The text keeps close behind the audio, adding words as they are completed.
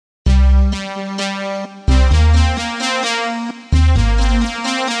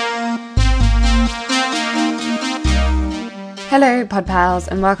Hello, Pod Pals,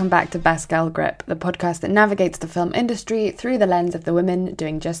 and welcome back to Best Girl Grip, the podcast that navigates the film industry through the lens of the women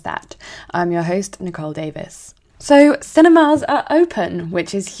doing just that. I'm your host, Nicole Davis. So, cinemas are open,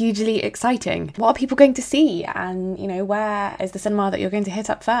 which is hugely exciting. What are people going to see? And, where is the cinema that you're going to hit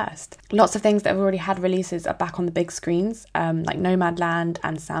up first? Lots of things that have already had releases are back on the big screens, like Nomadland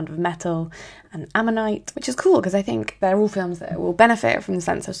and Sound of Metal and Ammonite, which is cool because I think they're all films that will benefit from the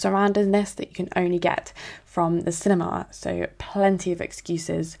sense of surroundedness that you can only get from the cinema. So plenty of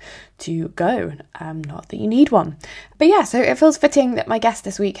excuses to go. Not that you need one. But yeah, so it feels fitting that my guest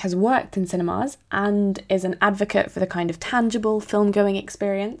this week has worked in cinemas and is an advocate for the kind of tangible film-going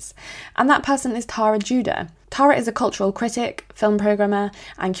experience. And that person is Tara Judah. Tara is a cultural critic, film programmer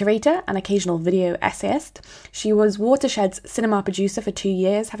and curator, and occasional video essayist. She was Watershed's cinema producer for 2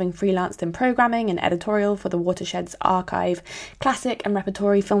 years, having freelanced in programming and editorial for the Watershed's archive classic and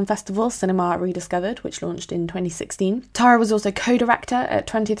repertory film festival, Cinema Rediscovered, which launched in 2016. Tara was also co-director at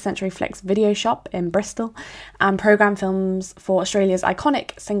 20th Century Flicks Video Shop in Bristol and programmed films for Australia's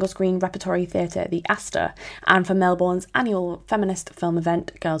iconic single-screen repertory theatre, the Astor, and for Melbourne's annual feminist film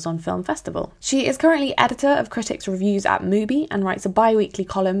event, Girls on Film Festival. She is currently editor of critics' reviews at Mubi and writes a bi-weekly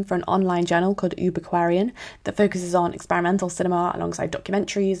column for an online journal called Ubiquarian that focuses on experimental cinema alongside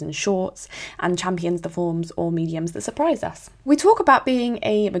documentaries and shorts and champions the forms or mediums that surprise us. We talk about being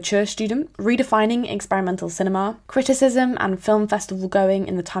a mature student, redefining experimental cinema, criticism and film festival going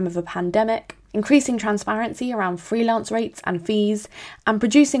in the time of a pandemic, increasing transparency around freelance rates and fees, and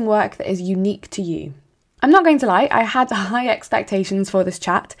producing work that is unique to you. I'm not going to lie, I had high expectations for this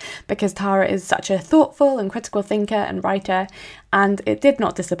chat because Tara is such a thoughtful and critical thinker and writer, and it did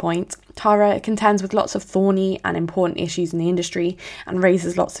not disappoint. Tara contends with lots of thorny and important issues in the industry and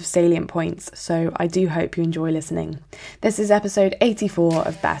raises lots of salient points, so I do hope you enjoy listening. This is episode 84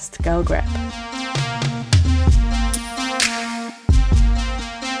 of Best Girl Grip.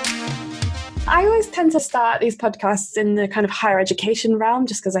 I always tend to start these podcasts in the kind of higher education realm,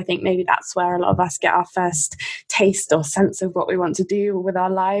 just because I think maybe that's where a lot of us get our first taste or sense of what we want to do with our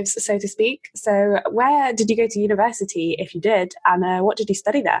lives, so to speak. So where did you go to university, if you did, and what did you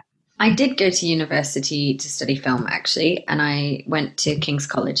study there? I did go to university to study film, actually, and I went to King's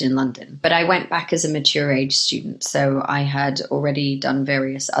College in London. But I went back as a mature age student, so I had already done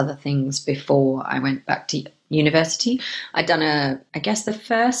various other things before I went back to university. I'd done the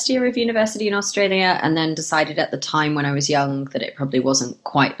first year of university in Australia, and then decided at the time when I was young that it probably wasn't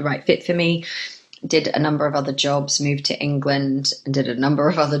quite the right fit for me. Did a number of other jobs, moved to England and did a number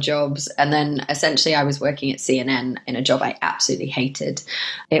of other jobs. And then essentially I was working at CNN in a job I absolutely hated.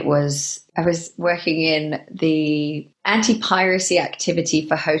 I was working in the anti-piracy activity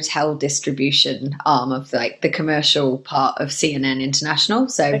for hotel distribution arm of the commercial part of CNN International.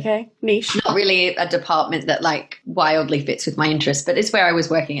 So okay, niche. Not really a department that wildly fits with my interests, but it's where I was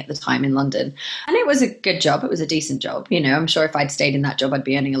working at the time in London. And it was a good job. It was a decent job. I'm sure if I'd stayed in that job, I'd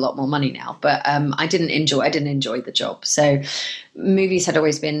be earning a lot more money now. But I didn't enjoy the job. So movies had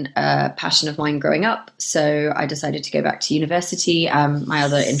always been a passion of mine growing up. So I decided to go back to university. My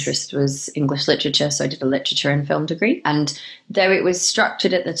other interest was English literature. So I did a literature and film degree. And though it was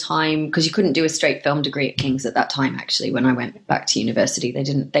structured at the time, because you couldn't do a straight film degree at King's at that time, actually, when I went back to university,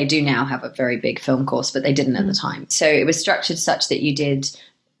 they do now have a very big film course, but they didn't at the time. So it was structured such that you did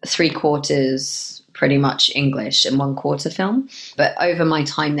 3/4 pretty much English and 1/4 film. But over my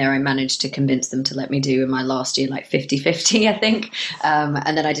time there, I managed to convince them to let me do in my last year 50-50, I think.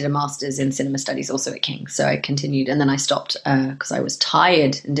 And then I did a master's in cinema studies also at King's. So I continued, and then I stopped because I was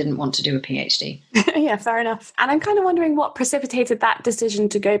tired and didn't want to do a PhD. Yeah, fair enough. And I'm kind of wondering what precipitated that decision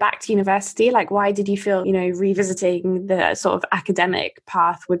to go back to university. Why did you feel, revisiting the sort of academic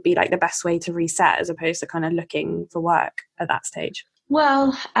path would be the best way to reset as opposed to kind of looking for work at that stage?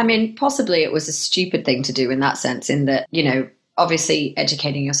 Well, I mean, possibly it was a stupid thing to do in that sense, in that, obviously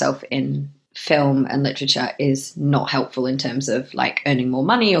educating yourself in film and literature is not helpful in terms of earning more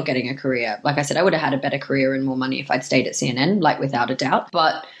money or getting a career. Like I said, I would have had a better career and more money if I'd stayed at CNN, without a doubt.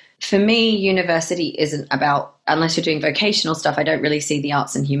 But for me, university isn't about, unless you're doing vocational stuff, I don't really see the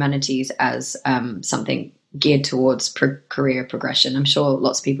arts and humanities as something geared towards career progression. I'm sure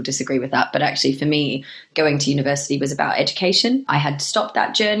lots of people disagree with that, but actually for me, going to university was about education. I had stopped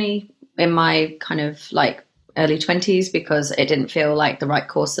that journey in my kind of early 20s because it didn't feel like the right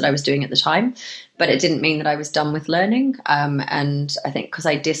course that I was doing at the time, but it didn't mean that I was done with learning. And I think because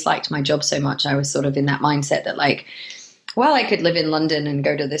I disliked my job so much, I was sort of in that mindset that I could live in London and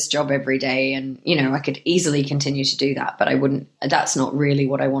go to this job every day and, I could easily continue to do that, but I wouldn't, that's not really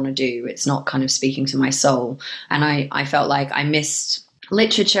what I want to do. It's not kind of speaking to my soul. And I felt like I missed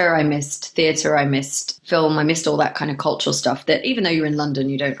literature, I missed theatre, I missed film, I missed all that kind of cultural stuff that even though you're in London,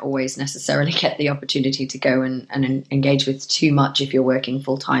 you don't always necessarily get the opportunity to go and engage with too much if you're working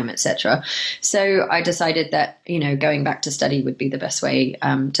full time, etc. So I decided that, going back to study would be the best way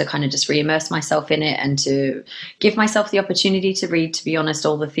to kind of just re-immerse myself in it and to give myself the opportunity to read, to be honest,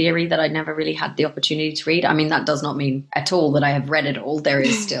 all the theory that I never really had the opportunity to read. I mean, that does not mean at all that I have read it all. There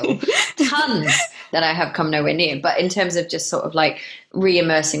is still tons that I have come nowhere near. But in terms of just sort of like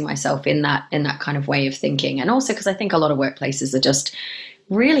re-immersing myself in that kind of way of thinking, and also because I think a lot of workplaces are just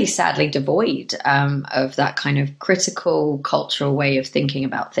really sadly devoid of that kind of critical cultural way of thinking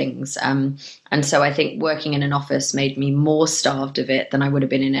about things. And so I think working in an office made me more starved of it than I would have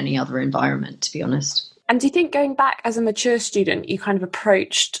been in any other environment, to be honest. And do you think going back as a mature student, you kind of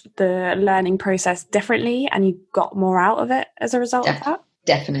approached the learning process differently and you got more out of it as a result of that?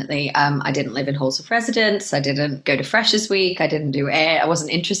 Definitely. I didn't live in halls of residence. I didn't go to Freshers Week. I didn't do air. I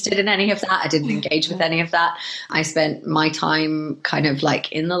wasn't interested in any of that. I didn't engage with any of that. I spent my time kind of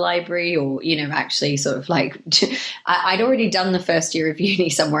like in the library or, actually sort of like I'd already done the first year of uni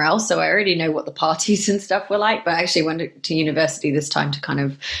somewhere else. So I already know what the parties and stuff were like, but I actually went to university this time to kind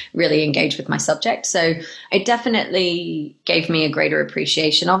of really engage with my subject. So it definitely gave me a greater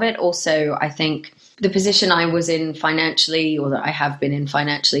appreciation of it. Also, I think the position I was in financially, or that I have been in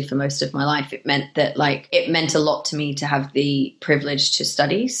financially for most of my life, it meant a lot to me to have the privilege to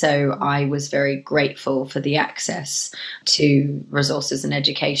study. So I was very grateful for the access to resources and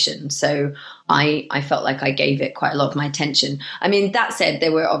education. So I felt like I gave it quite a lot of my attention. I mean, that said,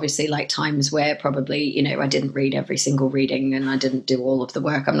 there were obviously like times where probably, I didn't read every single reading and I didn't do all of the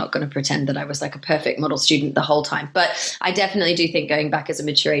work. I'm not going to pretend that I was like a perfect model student the whole time. But I definitely do think going back as a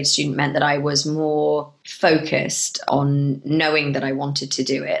mature age student meant that I was more focused on knowing that I wanted to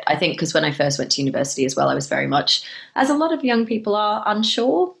do it. I think because when I first went to university as well, I was very much, as a lot of young people are,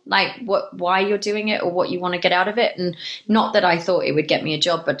 unsure, like why you're doing it or what you want to get out of it. And not that I thought it would get me a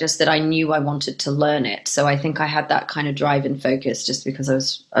job, but just that I knew I wanted to learn it. So I think I had that kind of drive and focus just because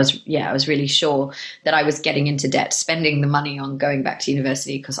I was really sure that I was getting into debt, spending the money on going back to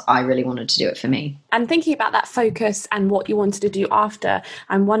university because I really wanted to do it for me. And thinking about that focus and what you wanted to do after,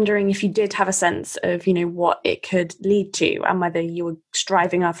 I'm wondering if you did have a sense of, what it could lead to and whether you were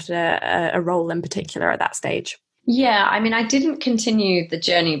striving after a role in particular at that stage. Yeah, I mean, I didn't continue the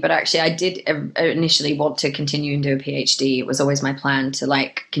journey, but actually I did initially want to continue and do a PhD. It was always my plan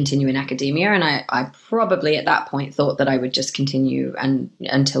to continue in academia. And I probably at that point thought that I would just continue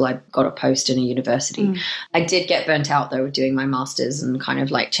until I got a post in a university. I did get burnt out though doing my master's and kind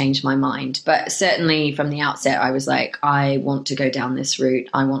of changed my mind. But certainly from the outset, I was like, I want to go down this route.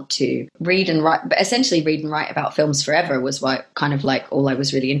 I want to read and write, but essentially read and write about films forever was what kind of all I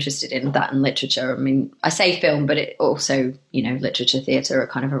was really interested in, that and literature. I mean, I say film, but it also, literature, theatre are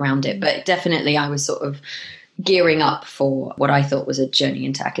kind of around it. But definitely I was sort of gearing up for what I thought was a journey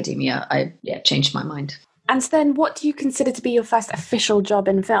into academia. I changed my mind. And then what do you consider to be your first official job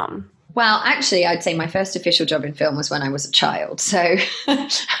in film? Well, actually, I'd say my first official job in film was when I was a child. So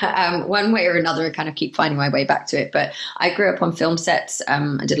one way or another, I kind of keep finding my way back to it. But I grew up on film sets.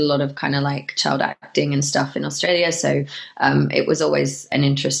 I did a lot of kind of child acting and stuff in Australia. So it was always an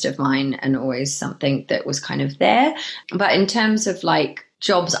interest of mine and always something that was kind of there. But in terms of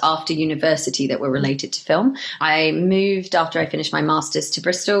jobs after university that were related to film, I moved after I finished my master's to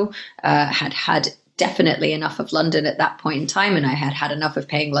Bristol, had definitely enough of London at that point in time, and I had enough of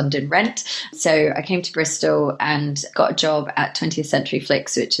paying London rent. So I came to Bristol and got a job at 20th Century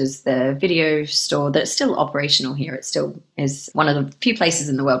Flicks, which is the video store that's still operational here. It still is one of the few places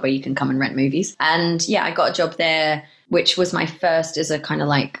in the world where you can come and rent movies. And I got a job there, which was my first as a kind of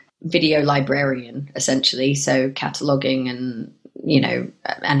video librarian, essentially. So cataloging and,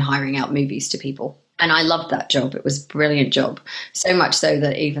 and hiring out movies to people. And I loved that job. It was a brilliant job. So much so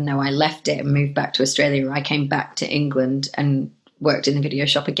that even though I left it and moved back to Australia, I came back to England and worked in the video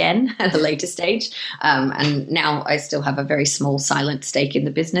shop again at a later stage. And now I still have a very small silent stake in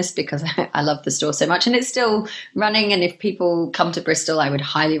the business because I love the store so much. And it's still running. And if people come to Bristol, I would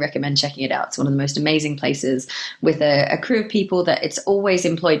highly recommend checking it out. It's one of the most amazing places with a crew of people that it's always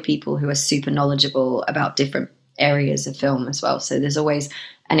employed people who are super knowledgeable about different areas of film as well. So there's always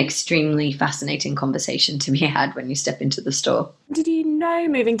an extremely fascinating conversation to be had when you step into the store. Did you know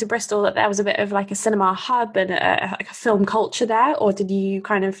moving to Bristol that there was a bit of a cinema hub and a film culture there, or did you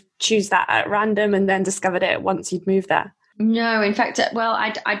kind of choose that at random and then discovered it once you'd moved there? No, in fact,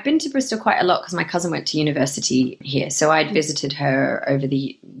 I'd been to Bristol quite a lot because my cousin went to university here. So I'd visited her over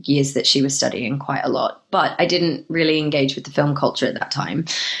the years that she was studying quite a lot, but I didn't really engage with the film culture at that time.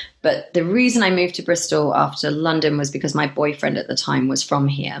 But the reason I moved to Bristol after London was because my boyfriend at the time was from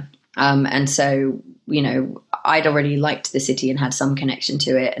here. And so, you know, I'd already liked the city and had some connection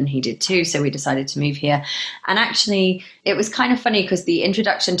to it, and he did too. So we decided to move here. And actually, it was kind of funny because the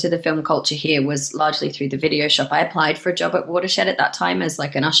introduction to the film culture here was largely through the video shop. I applied for a job at Watershed at that time as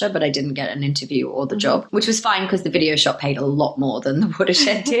like an usher, but I didn't get an interview or the job, which was fine because the video shop paid a lot more than the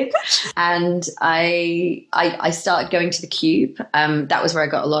Watershed did. And I started going to the Cube. That was where I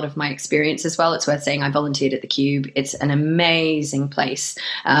got a lot of my experience as well. It's worth saying I volunteered at the Cube. It's an amazing place.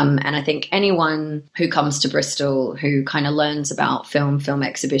 And I think anyone who comes to Bristol who kind of learns about film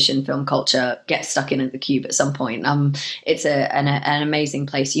exhibition, film culture, gets stuck in at the Cube at some point. It's an amazing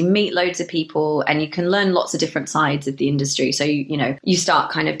place. You meet loads of people and you can learn lots of different sides of the industry. So, you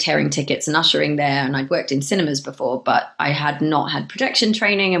start kind of tearing tickets and ushering there. And I'd worked in cinemas before, but I had not had projection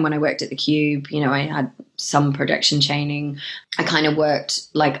training. And when I worked at the Cube, I had some projection training. I kind of worked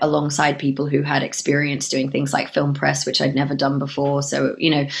like alongside people who had experience doing things like film press, which I'd never done before. So,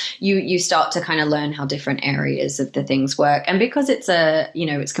 you start to kind of learn how different areas of the things work. And because it's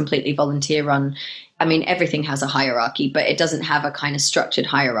it's completely volunteer run, I mean, everything has a hierarchy, but it doesn't have a kind of structured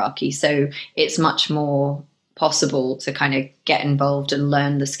hierarchy. So it's much more possible to kind of get involved and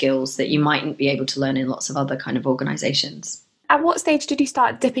learn the skills that you mightn't be able to learn in lots of other kind of organizations. At what stage did you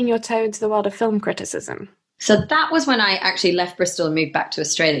start dipping your toe into the world of film criticism? So that was when I actually left Bristol and moved back to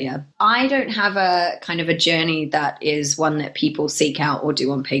Australia. I don't have a kind of a journey that is one that people seek out or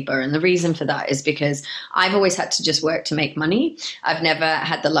do on paper. And the reason for that is because I've always had to just work to make money. I've never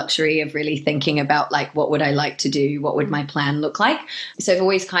had the luxury of really thinking about like, what would I like to do? What would my plan look like? So I've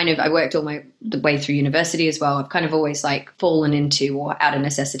always I worked all the way through university as well. I've kind of always like fallen into, or out of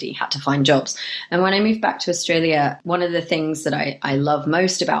necessity, had to find jobs. And when I moved back to Australia, one of the things that I love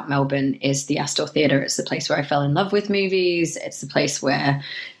most about Melbourne is the Astor Theatre. It's the place where I fell in love with movies. It's the place where,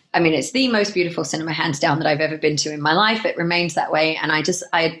 it's the most beautiful cinema, hands down, that I've ever been to in my life. It remains that way. And I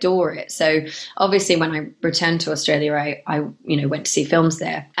adore it. So obviously when I returned to Australia, I went to see films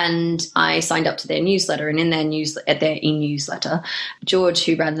there, and I signed up to their newsletter. And in their e-newsletter, George,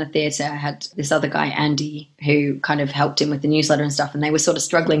 who ran the theatre, had this other guy, Andy, who kind of helped him with the newsletter and stuff. And they were sort of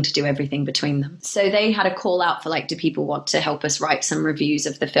struggling to do everything between them. So they had a call out for like, do people want to help us write some reviews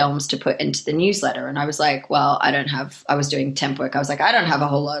of the films to put into the newsletter? And I was like, well, I was doing temp work. I was like, I don't have a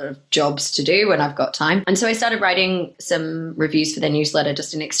whole lot of jobs to do when I've got time. And so I started writing some reviews for their newsletter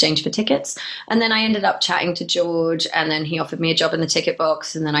just in exchange for tickets. And then I ended up chatting to George, and then he offered me a job in the ticket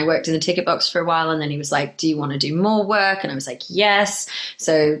box. And then I worked in the ticket box for a while. And then he was like, do you want to do more work? And I was like, yes.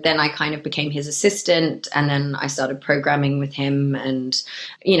 So then I kind of became his assistant. And then I started programming with him and,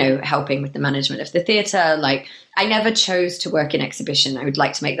 helping with the management of the theatre. Like, I never chose to work in exhibition. I would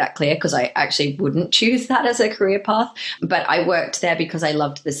like to make that clear, because I actually wouldn't choose that as a career path. But I worked there because I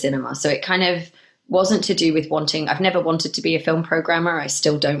loved the cinema. So it kind of wasn't to do with I've never wanted to be a film programmer. I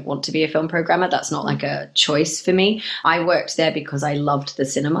still don't want to be a film programmer. That's not like a choice for me. I worked there because I loved the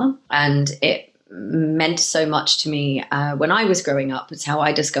cinema, and it meant so much to me when I was growing up. It's how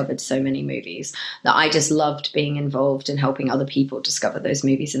I discovered so many movies, that I just loved being involved in helping other people discover those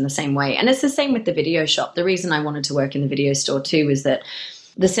movies in the same way. And it's the same with the video shop. The reason I wanted to work in the video store too is that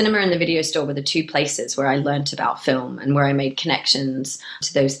the cinema and the video store were the two places where I learnt about film and where I made connections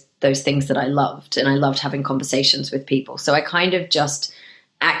to those things that I loved. And I loved having conversations with people. So I kind of just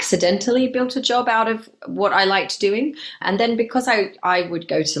accidentally built a job out of what I liked doing. And then because I would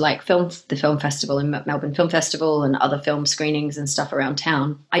go to like the film festival in Melbourne Film Festival and other film screenings and stuff around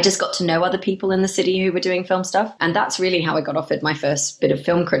town, I just got to know other people in the city who were doing film stuff. And that's really how I got offered my first bit of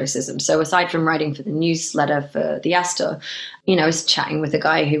film criticism. So aside from writing for the newsletter for the Astor, I was chatting with a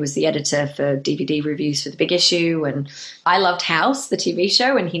guy who was the editor for DVD reviews for The Big Issue. And I loved House, the TV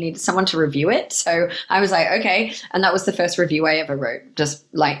show, and he needed someone to review it. So I was like, okay. And that was the first review I ever wrote, just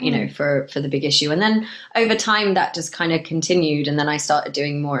like, for The Big Issue. And then over time that just kind of continued. And then I started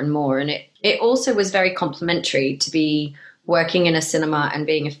doing more and more. And it also was very complimentary to be working in a cinema and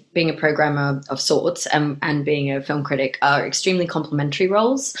being a programmer of sorts and being a film critic are extremely complementary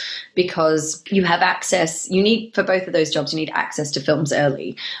roles, because you have access. For both of those jobs, you need access to films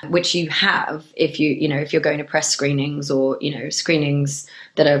early, which you have if you're going to press screenings or screenings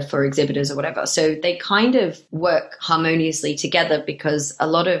that are for exhibitors or whatever. So they kind of work harmoniously together, because a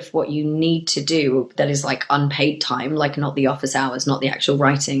lot of what you need to do that is like unpaid time, like not the office hours, not the actual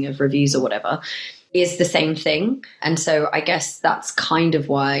writing of reviews or whatever, is the same thing. And so I guess that's kind of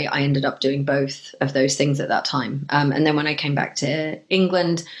why I ended up doing both of those things at that time. And then when I came back to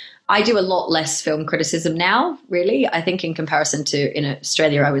England, I do a lot less film criticism now, really. I think in comparison to in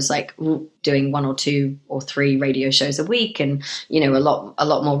Australia, I was like doing 1 or 2 or 3 radio shows a week and, you know, a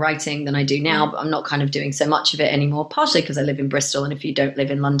lot more writing than I do now. But I'm not kind of doing so much of it anymore, partially because I live in Bristol. And if you don't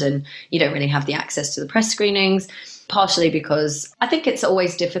live in London, you don't really have the access to the press screenings. Partially because I think it's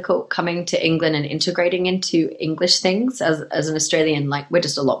always difficult coming to England and integrating into English things as an Australian. Like, we're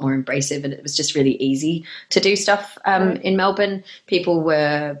just a lot more embracive, and it was just really easy to do stuff in Melbourne. People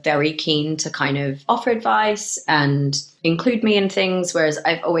were very keen to kind of offer advice and include me in things, whereas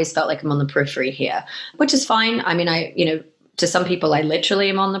I've always felt like I'm on the periphery here, which is fine. I mean, to some people, I literally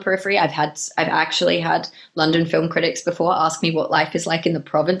am on the periphery. I've actually had London film critics before ask me what life is like in the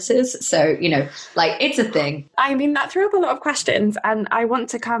provinces. So, you know, like, it's a thing. I mean, that threw up a lot of questions, and I want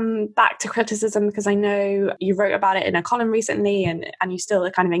to come back to criticism because I know you wrote about it in a column recently, and you still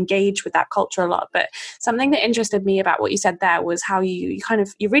kind of engage with that culture a lot. But something that interested me about what you said there was how you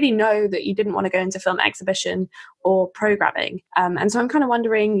really know that you didn't want to go into film exhibition or programming. And so I'm kind of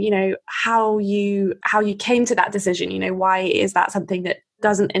wondering, you know, how you came to that decision. You know, why is that something that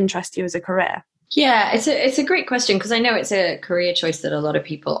doesn't interest you as a career? Yeah, it's a great question, because I know it's a career choice that a lot of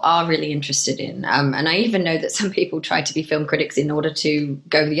people are really interested in. And I even know that some people try to be film critics in order to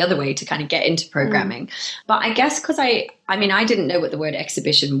go the other way to kind of get into programming. But I guess because I didn't know what the word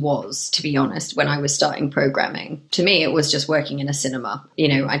exhibition was, to be honest, when I was starting programming. To me, it was just working in a cinema. You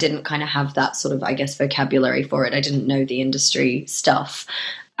know, I didn't kind of have that sort of, I guess, vocabulary for it. I didn't know the industry stuff.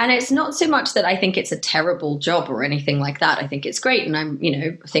 And it's not so much that I think it's a terrible job or anything like that. I think it's great. And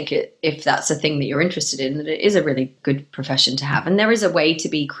I think if that's a thing that you're interested in, that it is a really good profession to have. And there is a way to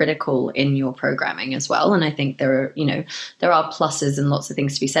be critical in your programming as well. And I think there are pluses and lots of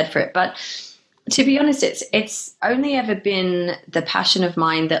things to be said for it. But to be honest, it's only ever been the passion of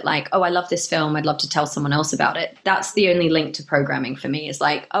mine that, like, oh, I love this film, I'd love to tell someone else about it. That's the only link to programming for me, is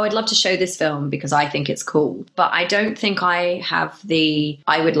like, oh, I'd love to show this film because I think it's cool. But I don't think I have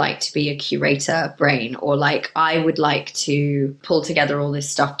I would like to be a curator brain, or like, I would like to pull together all this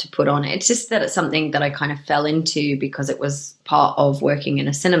stuff to put on it. It's just that it's something that I kind of fell into because it was part of working in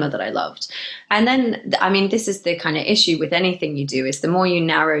a cinema that I loved. And then, I mean, this is the kind of issue with anything you do, is the more you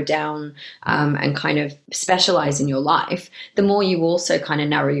narrow down and kind of specialize in your life, the more you also kind of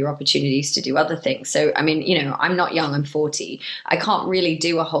narrow your opportunities to do other things. So, I mean, you know, I'm not young, I'm 40. I can't really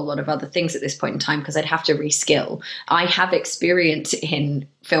do a whole lot of other things at this point in time because I'd have to reskill. I have experience in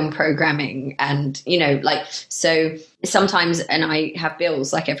film programming and, you know, like, so sometimes, and I have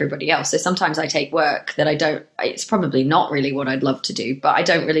bills like everybody else. So sometimes I take work that it's probably not really what I'd love to do, but I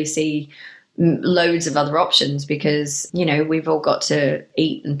don't really see loads of other options because, you know, we've all got to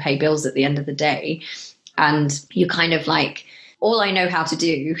eat and pay bills at the end of the day. And you kind of like, all I know how to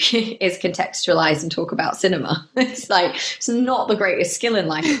do is contextualize and talk about cinema. It's like, it's not the greatest skill in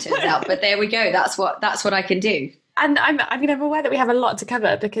life, it turns out, but there we go. That's what I can do. And I'm aware that we have a lot to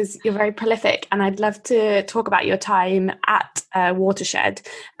cover because you're very prolific, and I'd love to talk about your time at Watershed,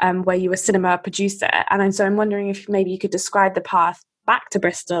 where you were cinema producer. And so I'm wondering if maybe you could describe the path back to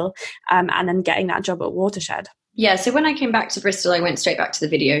Bristol and then getting that job at Watershed. Yeah, so when I came back to Bristol, I went straight back to the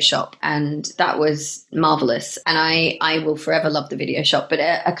video shop, and that was marvelous. And I will forever love the video shop. But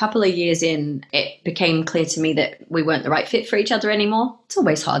a couple of years in, it became clear to me that we weren't the right fit for each other anymore. It's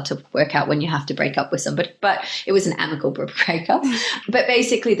always hard to work out when you have to break up with somebody, but it was an amicable breakup. But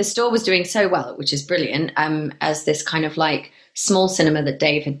basically, the store was doing so well, which is brilliant, as this kind of like small cinema that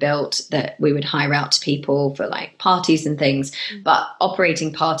Dave had built that we would hire out to people for like parties and things. But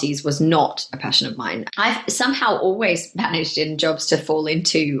operating parties was not a passion of mine. I've somehow always managed in jobs to fall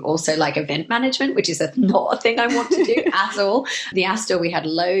into also like event management, which is not a thing I want to do at all. The Astor, we had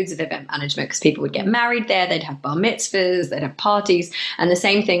loads of event management because people would get married there. They'd have bar mitzvahs, they'd have parties. And the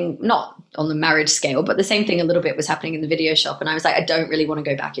same thing, not on the marriage scale, but the same thing a little bit was happening in the video shop. And I was like, I don't really want to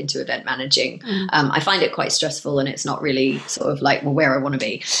go back into event managing. I find it quite stressful, and it's not really sort of like, well, where I want to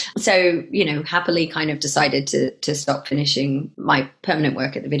be. So, you know, happily kind of decided to stop finishing my permanent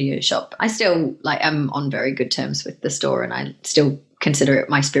work at the video shop. I still like am on very good terms with the store, and I still consider it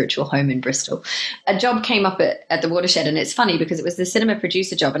my spiritual home in Bristol. A job came up at the Watershed, and it's funny because it was the cinema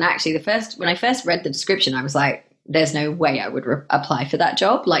producer job. And actually when I first read the description, I was like, there's no way I would apply for that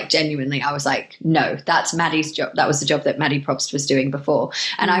job. Like, genuinely, I was like, no, that's Maddie's job. That was the job that Maddie Probst was doing before.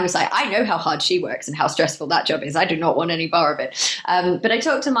 And I was like, I know how hard she works and how stressful that job is. I do not want any bar of it. But I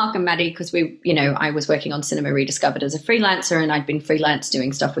talked to Mark and Maddie because I was working on Cinema Rediscovered as a freelancer, and I'd been freelance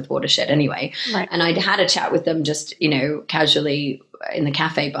doing stuff with Watershed anyway. Right. And I'd had a chat with them just, casually in the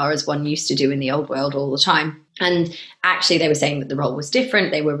cafe bar, as one used to do in the old world all the time. And actually, they were saying that the role was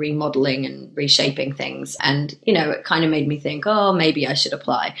different. They were remodeling and reshaping things. And, you know, it kind of made me think, oh, maybe I should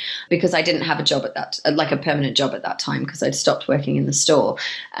apply, because I didn't have a job at that, like a permanent job at that time, because I'd stopped working in the store.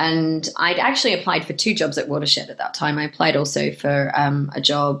 And I'd actually applied for 2 jobs at Watershed at that time. I applied also for a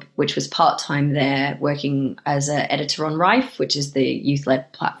job which was part-time there, working as an editor on Rife, which is the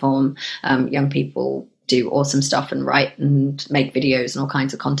youth-led platform. Young people do awesome stuff and write and make videos and all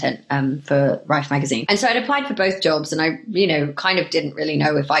kinds of content for Rife magazine. And so I'd applied for both jobs, and I, you know, kind of didn't really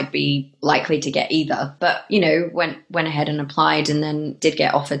know if I'd be likely to get either. But, you know, went ahead and applied, and then did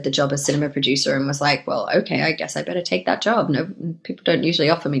get offered the job as cinema producer, and was like, well, okay, I guess I better take that job. No, people don't usually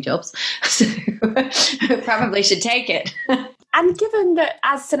offer me jobs, so I probably should take it. And given that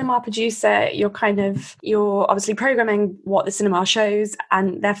as cinema producer, you're obviously programming what the cinema shows,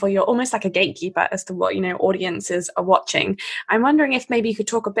 and therefore you're almost like a gatekeeper as to what, you know, audiences are watching. I'm wondering if maybe you could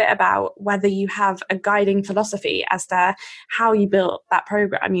talk a bit about whether you have a guiding philosophy as to how you built that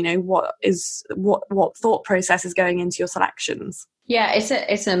program, you know, what thought process is going into your selections. Yeah,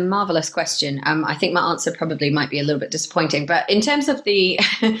 it's a marvelous question. I think my answer probably might be a little bit disappointing, but in terms of the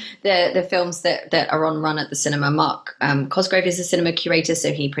the films that are on run at the cinema, Mark Cosgrove is a cinema curator,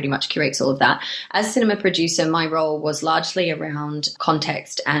 so he pretty much curates all of that. As cinema producer, my role was largely around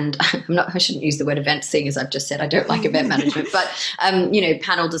context, and I shouldn't use the word event, seeing as I've just said I don't like event management, but you know,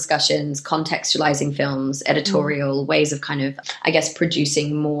 panel discussions, contextualizing films, editorial ways of kind of, I guess,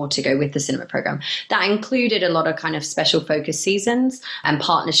 producing more to go with the cinema program. That included a lot of kind of special focus seasons and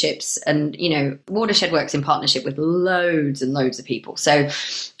partnerships, and, you know, Watershed works in partnership with loads and loads of people, so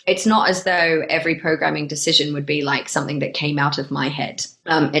it's not as though every programming decision would be like something that came out of my head.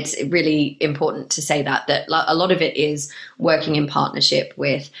 It's really important to say that a lot of it is working in partnership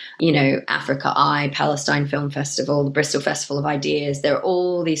with, you know, Africa Eye, Palestine Film Festival, the Bristol Festival of Ideas. There are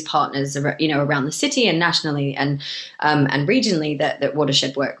all these partners, you know, around the city and nationally and regionally that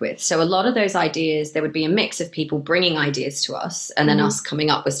Watershed work with. So a lot of those ideas, there would be a mix of people bringing ideas to us and then us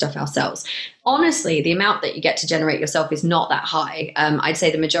coming up with stuff ourselves. Honestly, the amount that you get to generate yourself is not that high. I'd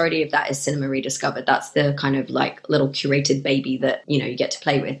say the majority of that is Cinema Rediscovered. That's the kind of like little curated baby that, you know, you get to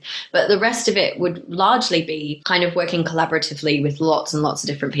play with. But the rest of it would largely be kind of working collaboratively with lots and lots of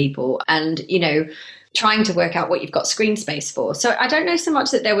different people and, you know, trying to work out what you've got screen space for. So I don't know so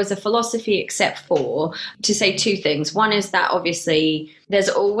much that there was a philosophy, except for to say 2 things. One is that obviously there's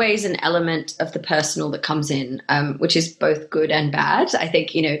always an element of the personal that comes in, which is both good and bad. I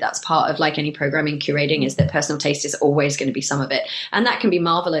think, you know, that's part of like any programming curating, is that personal taste is always going to be some of it. And that can be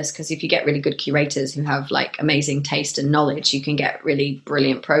marvelous, because if you get really good curators who have like amazing taste and knowledge, you can get really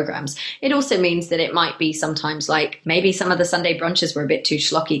brilliant programs. It also means that it might be sometimes like maybe some of the Sunday brunches were a bit too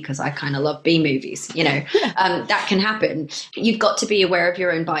schlocky because I kind of love B movies, you know, that can happen. You've got to be aware of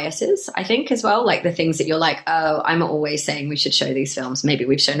your own biases, I think, as well, like the things that you're like, oh, I'm always saying we should show these films. Maybe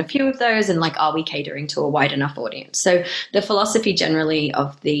we've shown a few of those, and like, are we catering to a wide enough audience? So the philosophy generally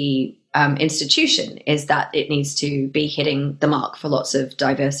of the institution is that it needs to be hitting the mark for lots of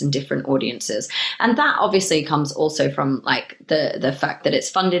diverse and different audiences. And that obviously comes also from like the fact that it's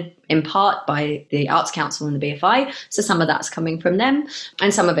funded in part by the Arts Council and the BFI. So some of that's coming from them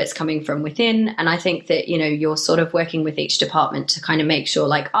and some of it's coming from within. And I think that, you know, you're sort of working with each department to kind of make sure,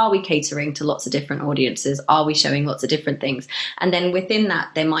 like, are we catering to lots of different audiences? Are we showing lots of different things? And then within that,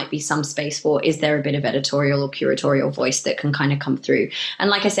 there might be some space for, is there a bit of editorial or curatorial voice that can kind of come through? And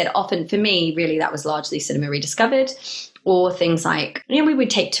like I said, often for me, really, that was largely Cinema Rediscovered, or things like, you know, we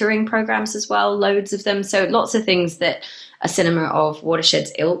would take touring programs as well, loads of them. So lots of things that a cinema of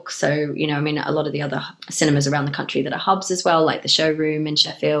Watershed's ilk. So, you know, I mean, a lot of the other cinemas around the country that are hubs as well, like the Showroom in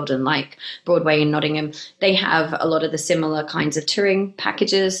Sheffield and like Broadway in Nottingham, they have a lot of the similar kinds of touring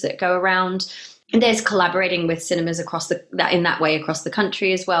packages that go around. And there's collaborating with cinemas in that way across the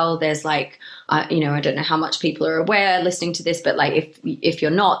country as well. There's like, you know, I don't know how much people are aware listening to this, but like if you're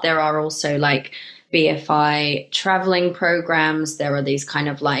not, there are also like BFI traveling programs. There are these kind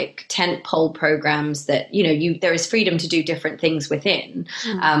of like tent pole programs that, you know, there is freedom to do different things within.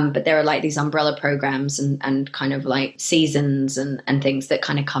 But there are like these umbrella programs and kind of like seasons and things that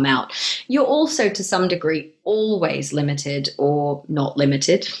kind of come out. You're also to some degree always limited or not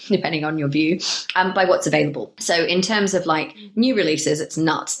limited, depending on your view, by what's available. So in terms of like new releases, it's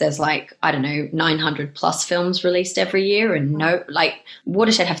nuts. There's like, I don't know, 900 plus films released every year. And no, like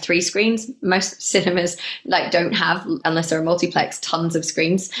Watershed have 3 screens. Most cinemas like don't have, unless they're a multiplex, tons of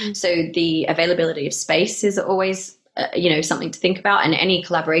screens. So the availability of space is always you know, something to think about. And any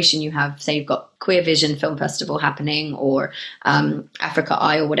collaboration you have, say you've got Queer Vision Film Festival happening or Africa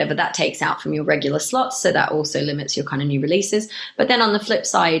Eye or whatever, that takes out from your regular slots. So that also limits your kind of new releases. But then on the flip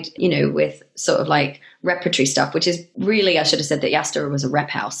side, you know, with sort of like repertory stuff, which is really, I should have said that Astor was a rep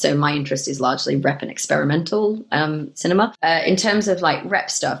house. So my interest is largely rep and experimental cinema. In terms of like rep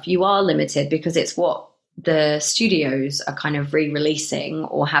stuff, you are limited because it's what the studios are kind of re-releasing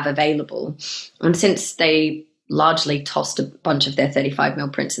or have available. And since they largely tossed a bunch of their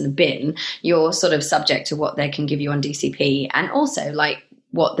 35mm prints in the bin, you're sort of subject to what they can give you on DCP, and also like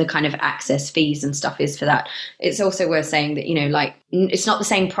what the kind of access fees and stuff is for that. It's also worth saying that, you know, like it's not the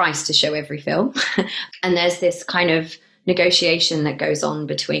same price to show every film. And there's this kind of negotiation that goes on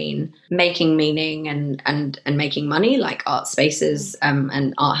between making meaning and making money. Like art spaces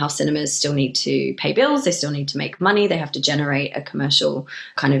and art house cinemas still need to pay bills. They still need to make money. They have to generate a commercial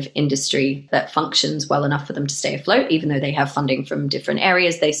kind of industry that functions well enough for them to stay afloat. Even though they have funding from different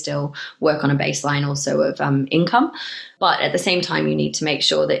areas, they still work on a baseline also of income. But at the same time, you need to make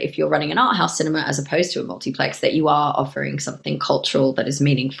sure that if you're running an art house cinema as opposed to a multiplex, that you are offering something cultural that is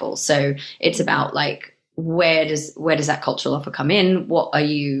meaningful. So it's about like, where does that cultural offer come in? What are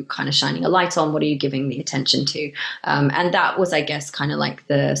you kind of shining a light on? What are you giving the attention to? And that was, I guess, kind of like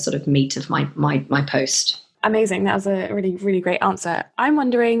the sort of meat of my post. Amazing. That was a really, really great answer. I'm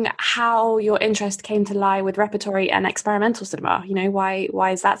wondering how your interest came to lie with repertory and experimental cinema. You know,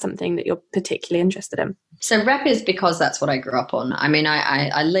 why is that something that you're particularly interested in? So rep is because that's what I grew up on. I mean,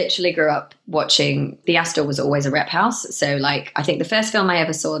 I literally grew up watching, the Astor was always a rep house. So like, I think the first film I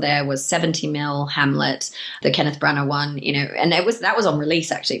ever saw there was 70mm Hamlet, the Kenneth Branagh one, you know, and that was on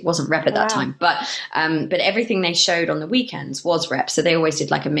release actually. It wasn't rep at that time, but everything they showed on the weekends was rep. So they always did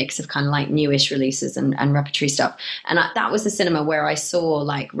like a mix of kind of like newish releases and repertory stuff. And that was the cinema where I saw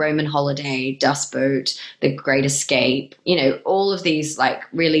like Roman Holiday, Dust Boat, The Great Escape, you know, all of these like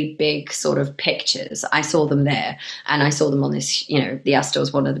really big sort of pictures. I saw them there, and I saw them on this, you know, the Astor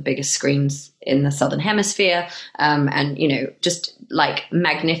is one of the biggest screens in the Southern Hemisphere, and, you know, just like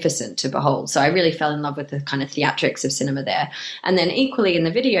magnificent to behold. So I really fell in love with the kind of theatrics of cinema there. And then equally in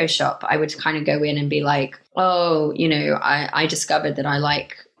the video shop, I would kind of go in and be like, oh, you know, I discovered that I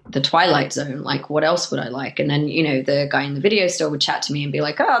like the Twilight Zone, like what else would I like? And then, you know, the guy in the video store would chat to me and be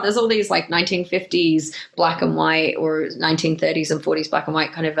like, oh, there's all these like 1950s black and white or 1930s and 40s black and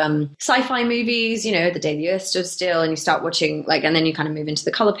white kind of sci-fi movies, you know, The Day the Earth Stood Still, and you start watching like, and then you kind of move into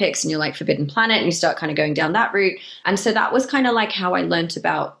the color picks and you're like Forbidden Planet, and you start kind of going down that route. And so that was kind of like how I learned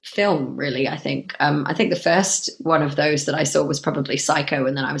about film, really. I think the first one of those that I saw was probably Psycho,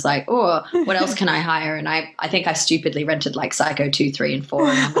 and then I was like, oh, what else can I hire? And I think I stupidly rented like Psycho 2, 3 and 4,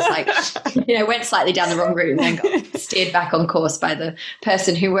 and I was like, you know, went slightly down the wrong route and then got steered back on course by the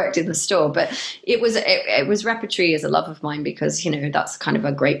person who worked in the store. But it was repertory as a love of mine because, you know, that's kind of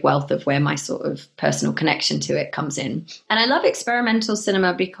a great wealth of where my sort of personal connection to it comes in. And I love experimental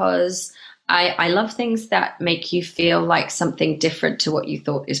cinema because I love things that make you feel like something different to what you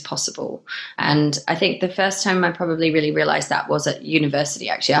thought is possible. And I think the first time I probably really realized that was at university,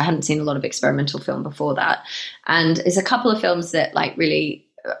 actually. I hadn't seen a lot of experimental film before that. And there's a couple of films that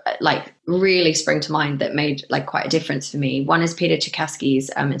really spring to mind that made like quite a difference for me. One is Peter Czukowski's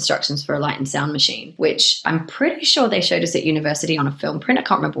Instructions for a Light and Sound Machine, which I'm pretty sure they showed us at university on a film print. I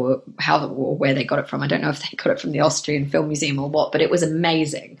can't remember how or where they got it from. I don't know if they got it from the Austrian Film Museum or what, but it was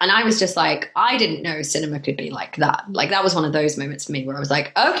amazing. And I was just like, I didn't know cinema could be like that. Like that was one of those moments for me where I was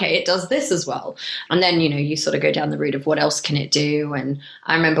like, okay, it does this as well. And then, you know, you sort of go down the route of what else can it do? And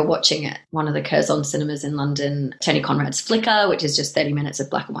I remember watching at one of the Curzon cinemas in London, Tony Conrad's Flicker, which is just 30 minutes of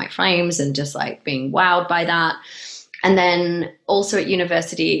black and white frames, and just like being wowed by that. And then also at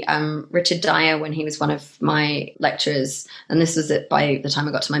university, Richard Dyer, when he was one of my lecturers, and this was by the time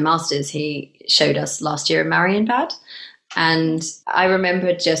I got to my master's, he showed us Last Year in Marienbad. And I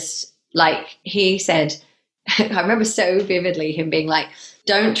remember just like he said, I remember so vividly him being like,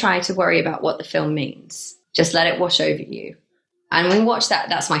 don't try to worry about what the film means. Just let it wash over you. And we watched that.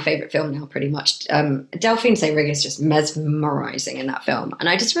 That's my favorite film now, pretty much. Delphine Seyrig is just mesmerizing in that film. And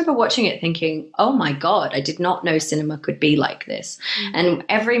I just remember watching it thinking, oh my God, I did not know cinema could be like this. Mm-hmm. And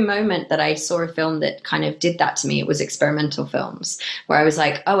every moment that I saw a film that kind of did that to me, it was experimental films where I was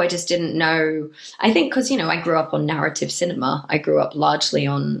like, oh, I just didn't know. I think because, you know, I grew up on narrative cinema. I grew up largely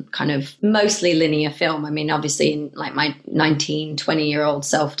on kind of mostly linear film. I mean, obviously in like my 19, 20-year-old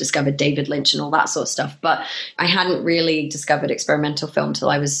self discovered David Lynch and all that sort of stuff. But I hadn't really discovered experimental film till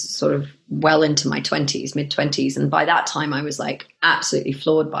I was sort of well into my 20s, mid-20s. And by that time, I was like absolutely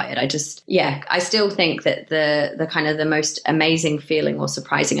floored by it. I still think that the kind of the most amazing feeling or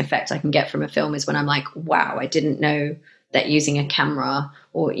surprising effect I can get from a film is when I'm like, wow, I didn't know that using a camera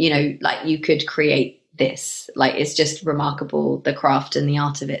or, you know, like you could create this. Like, it's just remarkable, the craft and the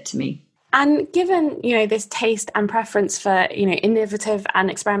art of it to me. And given, this taste and preference for, innovative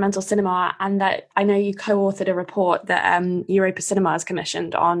and experimental cinema, and that I know you co-authored a report that Europa Cinemas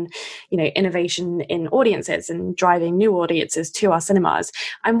commissioned on, innovation in audiences and driving new audiences to our cinemas,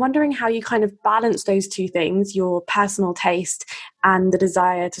 I'm wondering how you kind of balance those two things, your personal taste and the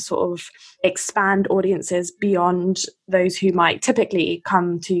desire to sort of expand audiences beyond those who might typically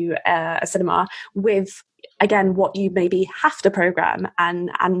come to a cinema with, again, what you maybe have to program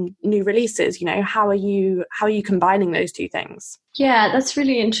and new releases. How are you combining those two things? Yeah, that's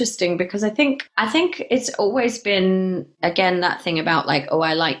really interesting, because I think it's always been, again, that thing about like, oh,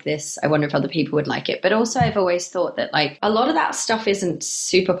 I like this, I wonder if other people would like it. But also I've always thought that like a lot of that stuff isn't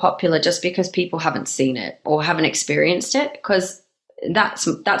super popular just because people haven't seen it or haven't experienced it, because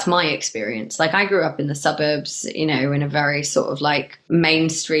that's my experience. Like, I grew up in the suburbs, in a very sort of like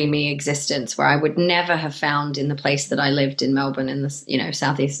mainstreamy existence where I would never have found, in the place that I lived in Melbourne, in the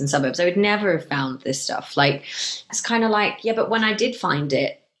southeastern suburbs, I would never have found this stuff. Like, it's kind of like, yeah, but when I did find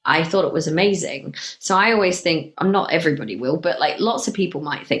it, I thought it was amazing. So I always think, not everybody will, but like lots of people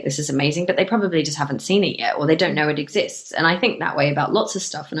might think this is amazing, but they probably just haven't seen it yet, or they don't know it exists. And I think that way about lots of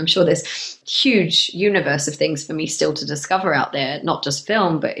stuff. And I'm sure there's huge universe of things for me still to discover out there, not just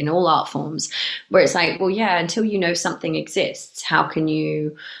film, but in all art forms, where it's like, well, yeah, until you know something exists, how can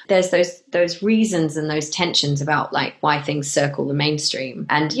you, there's those reasons and those tensions about like why things circle the mainstream.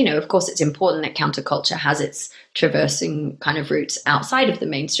 And, of course it's important that counterculture has its traversing kind of routes outside of the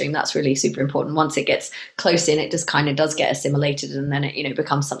mainstream. That's really super important. Once it gets close in, it just kind of does get assimilated, and then it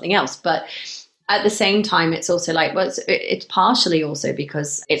becomes something else. But at the same time, it's also like, well, it's partially also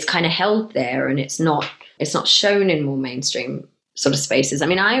because it's kind of held there, and it's not shown in more mainstream sort of spaces. I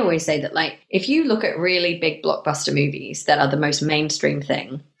mean, I always say that, like, if you look at really big blockbuster movies that are the most mainstream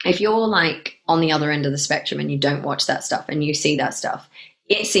thing, if you're like on the other end of the spectrum and you don't watch that stuff and you see that stuff,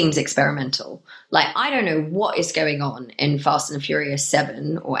 it seems experimental. Like, I don't know what is going on in Fast and Furious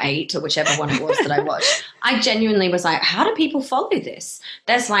 7 or 8 or whichever one it was that I watched. I genuinely was like, how do people follow this?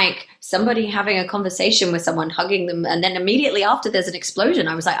 There's like somebody having a conversation with someone, hugging them, and then immediately after there's an explosion.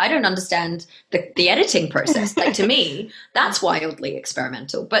 I was like, I don't understand the editing process. Like, to me, that's wildly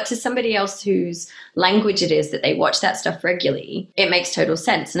experimental. But to somebody else whose language it is that they watch that stuff regularly, it makes total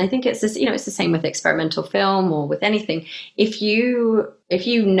sense. And I think it's this, it's the same with experimental film or with anything. If you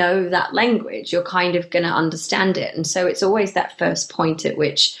know that language, you're kind of going to understand it. And so it's always that first point at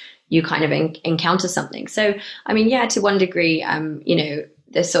which you kind of encounter something. So, I mean, yeah, to one degree,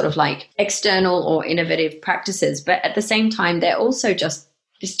 there's sort of like external or innovative practices, but at the same time, they're also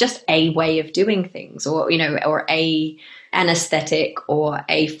it's just a way of doing things, or, or an aesthetic or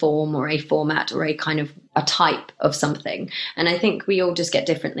a form or a format or a kind of a type of something. And I think we all just get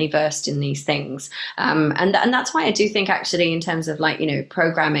differently versed in these things. And that's why I do think, actually, in terms of like,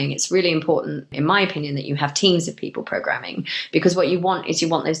 programming, it's really important, in my opinion, that you have teams of people programming, because what you want is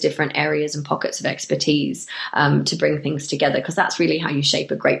those different areas and pockets of expertise to bring things together, because that's really how you shape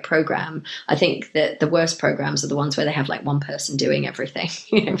a great program. I think that the worst programs are the ones where they have like one person doing everything,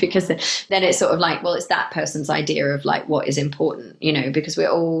 because then it's sort of like, well, it's that person's idea of like what is important, because we're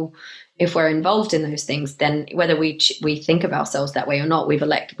all, if we're involved in those things, then whether we think of ourselves that way or not, we've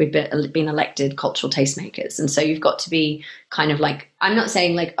been elected cultural tastemakers. And so you've got to be kind of like, I'm not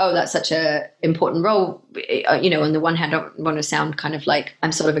saying like, oh, that's such a important role. On the one hand, I don't want to sound kind of like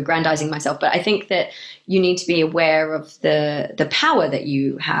I'm sort of aggrandizing myself, but I think that you need to be aware of the power that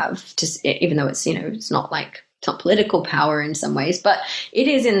you have to, even though it's, it's not like, it's not political power in some ways, but it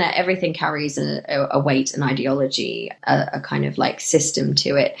is in that everything carries a weight, an ideology, a kind of like system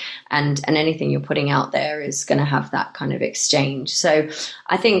to it. And anything you're putting out there is going to have that kind of exchange. So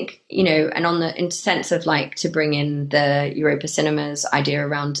I think, and in sense of like, to bring in the Europa Cinemas idea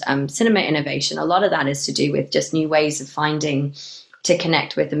around cinema innovation, a lot of that is to do with just new ways of finding to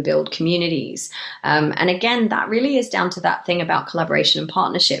connect with and build communities. And again, that really is down to that thing about collaboration and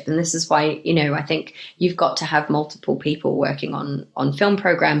partnership. And this is why, I think you've got to have multiple people working on film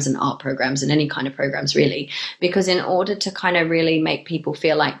programs and art programs and any kind of programs, really, because in order to kind of really make people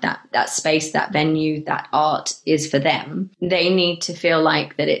feel like that space, that venue, that art is for them, they need to feel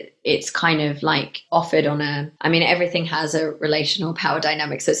like that it's kind of like offered everything has a relational power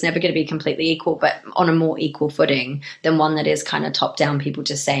dynamic, so it's never going to be completely equal, but on a more equal footing than one that is kind of top down, people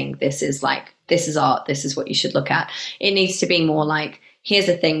just saying, this is art, this is what you should look at. It needs to be more like, here's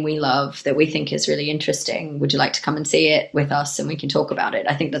a thing we love that we think is really interesting. Would you like to come and see it with us and we can talk about it?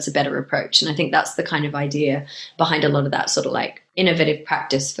 I think that's a better approach. And I think that's the kind of idea behind a lot of that sort of like innovative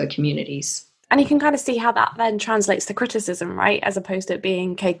practice for communities. And you can kind of see how that then translates to criticism, right? As opposed to it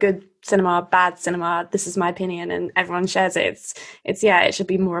being, okay, good cinema, bad cinema, this is my opinion and everyone shares it. It should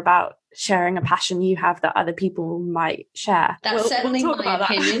be more about sharing a passion you have that other people might share. That's certainly my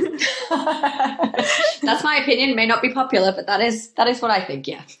opinion. That's my opinion. It may not be popular, but that is what I think,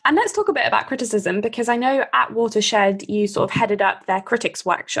 yeah. And let's talk a bit about criticism, because I know at Watershed you sort of headed up their critics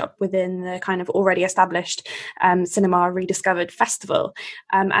workshop within the kind of already established Cinema Rediscovered Festival.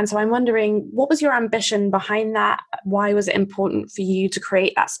 And so I'm wondering, what was your ambition behind that? Why was it important for you to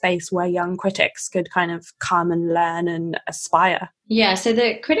create that space where young critics could kind of come and learn and aspire? Yeah, so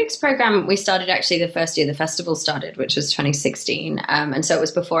the critics program, we started actually the first year the festival started, which was 2016. And so it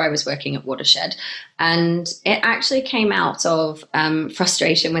was before I was working at Watershed. And it actually came out of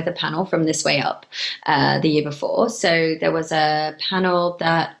frustration with a panel from This Way Up the year before. So there was a panel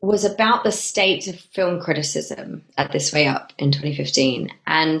that was about the state of film criticism at This Way Up in 2015.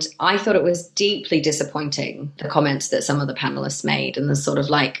 And I thought it was deeply disappointing, the comments that some of the panelists made and the sort of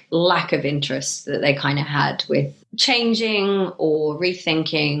like lack of interest that they kind of had with changing or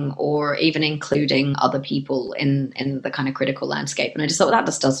rethinking or even including other people in the kind of critical landscape. And I just thought that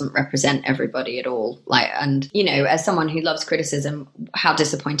just doesn't represent everybody at all. And, you know, as someone who loves criticism, how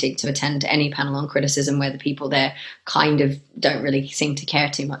disappointing to attend any panel on criticism where the people there kind of don't really seem to care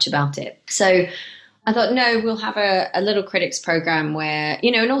too much about it. So I thought, no, we'll have a little critics program where,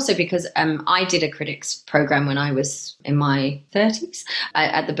 you know, and also because I did a critics program when I was in my 30s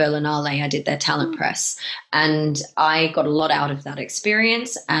at the Berlinale. I did their talent press, and I got a lot out of that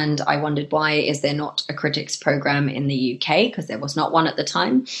experience. And I wondered, why is there not a critics program in the UK? Because there was not one at the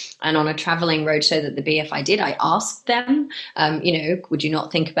time. And on a traveling roadshow that the BFI did, I asked them, you know, would you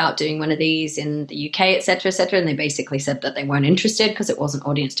not think about doing one of these in the UK, et cetera, et cetera? And they basically said that they weren't interested because it wasn't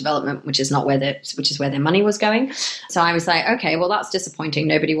audience development, which is where their money was going. So I was like, okay, well, that's disappointing.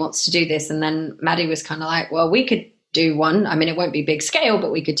 Nobody wants to do this. And then Maddie was kind of like, well, we could do one. I mean, it won't be big scale, but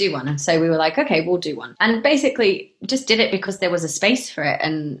we could do one. And so we were like, okay, we'll do one. And basically just did it because there was a space for it.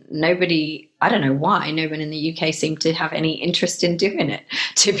 And nobody, I don't know why, no one in the UK seemed to have any interest in doing it.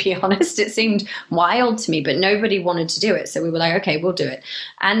 To be honest, it seemed wild to me, but nobody wanted to do it. So we were like, okay, we'll do it.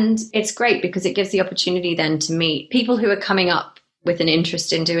 And it's great because it gives the opportunity then to meet people who are coming up with an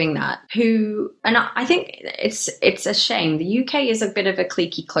interest in doing that, and I think it's a shame. The UK is a bit of a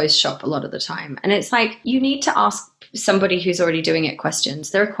cliquey closed shop a lot of the time. And it's like, you need to ask somebody who's already doing it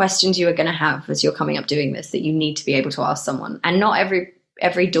questions. There are questions you are going to have as you're coming up doing this that you need to be able to ask someone. And not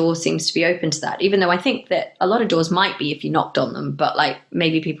every door seems to be open to that, even though I think that a lot of doors might be if you knocked on them, but like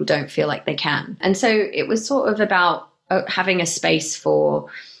maybe people don't feel like they can. And so it was sort of about having a space for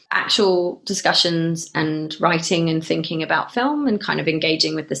actual discussions and writing and thinking about film and kind of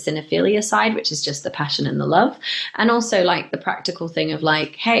engaging with the cinephilia side, which is just the passion and the love. And also like the practical thing of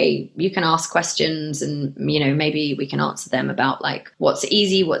like, hey, you can ask questions and, you know, maybe we can answer them about like what's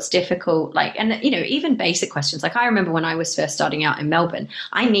easy, what's difficult, like, and, you know, even basic questions. Like I remember when I was first starting out in Melbourne,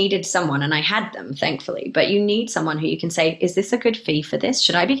 I needed someone, and I had them, thankfully, but you need someone who you can say, is this a good fee for this?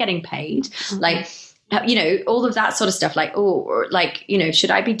 Should I be getting paid? Mm-hmm. Like, you know, all of that sort of stuff, like, oh, or like, you know,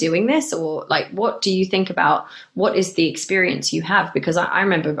 should I be doing this? Or like, what do you think about what is the experience you have? Because I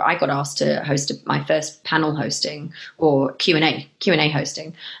remember I got asked to host my first panel hosting or Q&A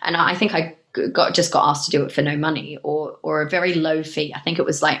hosting. And I think I got asked to do it for no money or a very low fee. I think it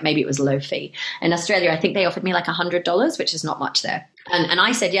was like, maybe it was a low fee. In Australia, I think they offered me like $100, which is not much there. And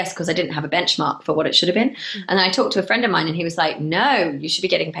I said yes because I didn't have a benchmark for what it should have been. Mm-hmm. And then I talked to a friend of mine and he was like, no, you should be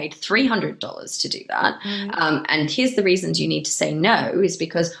getting paid $300 to do that. Mm-hmm. And here's the reasons you need to say no is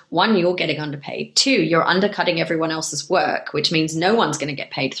because, one, you're getting underpaid. Two, you're undercutting everyone else's work, which means no one's going to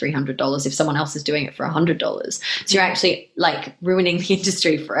get paid $300 if someone else is doing it for $100. So you're actually like ruining the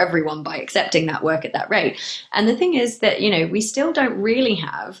industry for everyone by accepting that work at that rate. And the thing is that, you know, we still don't really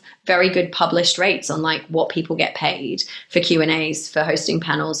have very good published rates on like what people get paid for Q&As, for hosting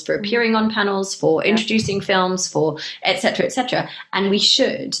panels, for appearing on panels, for introducing films, for et cetera, et cetera. And we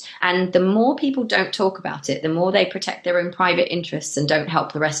should. And the more people don't talk about it, the more they protect their own private interests and don't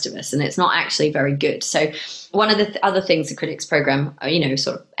help the rest of us. And it's not actually very good. So one of the other things the critics program, you know,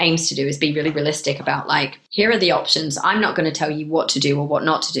 sort of aims to do is be really realistic about like, here are the options. I'm not going to tell you what to do or what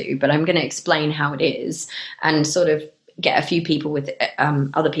not to do, but I'm going to explain how it is and sort of get a few people with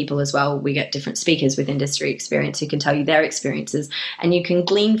other people as well. We get different speakers with industry experience who can tell you their experiences, and you can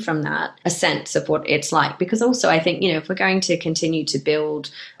glean from that a sense of what it's like. Because also I think, you know, if we're going to continue to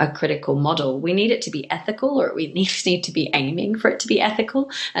build a critical model, we need it to be ethical, or we need to be aiming for it to be ethical.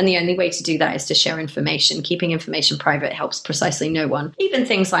 And the only way to do that is to share information. Keeping information private helps precisely no one. Even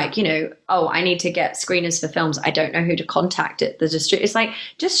things like, you know, oh, I need to get screeners for films. I don't know who to contact at the district. It's like,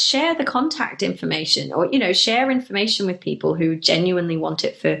 just share the contact information, or, share information with people who genuinely want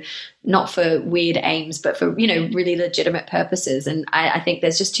it for, not for weird aims, but for, really legitimate purposes. And I think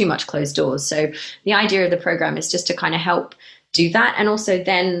there's just too much closed doors. So the idea of the program is just to kind of help do that. And also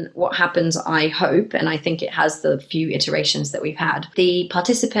then what happens, I hope, and I think it has the few iterations that we've had, the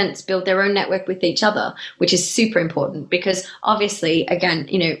participants build their own network with each other, which is super important because obviously, again,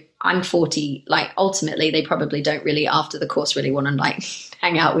 I'm 40, like ultimately they probably don't really after the course really want to like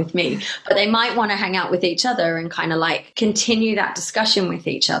hang out with me, but they might want to hang out with each other and kind of like continue that discussion with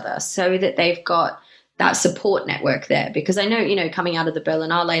each other so that they've got that support network there. Because I know, coming out of the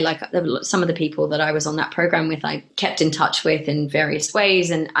Berlinale, like some of the people that I was on that program with, I kept in touch with in various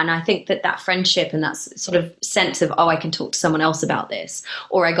ways. And I think that friendship and that sort of sense of, oh, I can talk to someone else about this,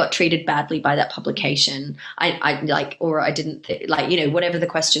 or I got treated badly by that publication. I like, or I didn't whatever the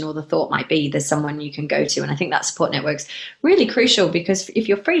question or the thought might be, there's someone you can go to. And I think that support network's really crucial because if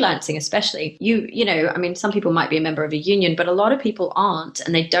you're freelancing, especially some people might be a member of a union, but a lot of people aren't,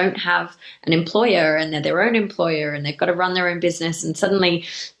 and they don't have an employer and they're their own employer and they've got to run their own business. And suddenly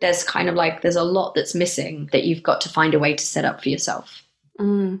there's there's a lot that's missing that you've got to find a way to set up for yourself.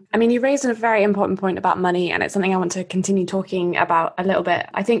 I mean, you raised a very important point about money, and it's something I want to continue talking about a little bit.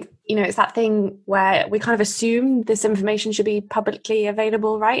 I think, it's that thing where we kind of assume this information should be publicly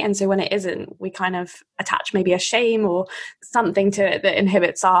available, right? And so when it isn't, we kind of attach maybe a shame or something to it that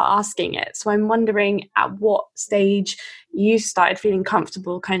inhibits our asking it. So I'm wondering at what stage you started feeling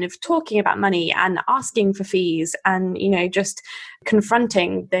comfortable kind of talking about money and asking for fees and, just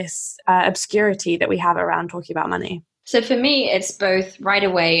confronting this obscurity that we have around talking about money. So for me, it's both right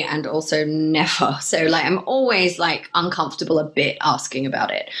away and also never. So I'm always uncomfortable a bit asking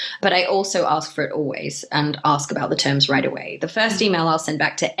about it, but I also ask for it always and ask about the terms right away. The first email I'll send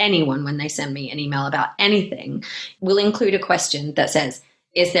back to anyone when they send me an email about anything will include a question that says,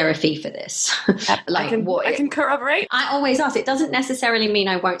 is there a fee for this? I can corroborate. I always ask. It doesn't necessarily mean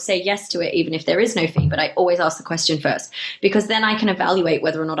I won't say yes to it, even if there is no fee, but I always ask the question first, because then I can evaluate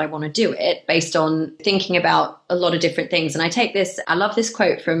whether or not I want to do it based on thinking about a lot of different things. And I love this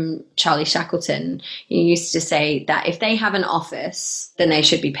quote from Charlie Shackleton. He used to say that if they have an office, then they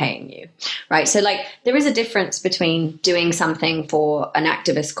should be paying you, right? So there is a difference between doing something for an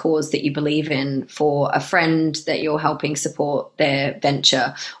activist cause that you believe in, for a friend that you're helping support their venture,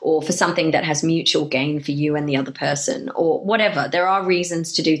 or for something that has mutual gain for you and the other person, or whatever. There are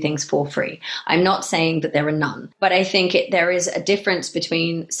reasons to do things for free. I'm not saying that there are none, but I think there is a difference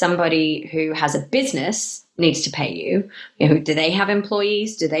between somebody who has a business needs to pay you. Do they have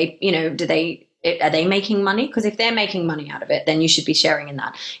employees? Are they making money? Because if they're making money out of it, then you should be sharing in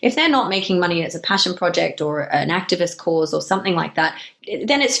that. If they're not making money, it's a passion project or an activist cause or something like that,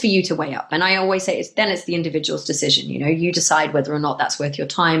 then it's for you to weigh up. And I always say it's the individual's decision. You decide whether or not that's worth your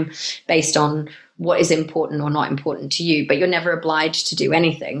time based on what is important or not important to you, but you're never obliged to do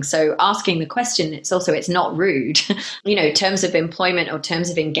anything. So asking the question, it's not rude, terms of employment or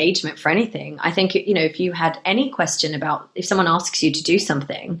terms of engagement for anything. I think, if you had any question about, if someone asks you to do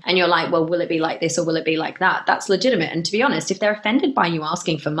something and you're like, well, will it be like this or will it be like that? That's legitimate. And to be honest, if they're offended by you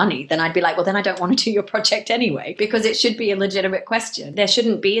asking for money, then I'd be like, well, then I don't want to do your project anyway, because it should be a legitimate question. There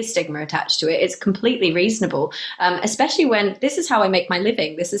shouldn't be a stigma attached to it. It's completely reasonable, especially when this is how I make my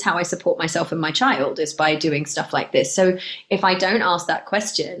living. This is how I support myself and my child, is by doing stuff like this. So if I don't ask that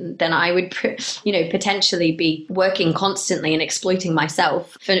question, then I would, potentially be working constantly and exploiting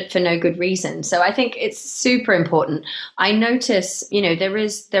myself for no good reason. So I think it's super important. I notice,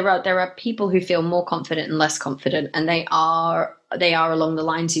 there are people who feel more confident and less confident, and they are along the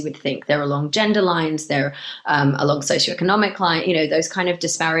lines you would think. They're along gender lines, they're along socioeconomic line, those kind of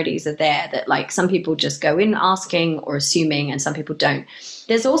disparities are there that some people just go in asking or assuming and some people don't.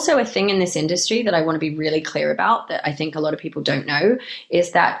 There's also a thing in this industry that I want to be really clear about that I think a lot of people don't know,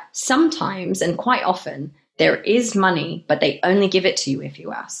 is that sometimes and quite often there is money, but they only give it to you if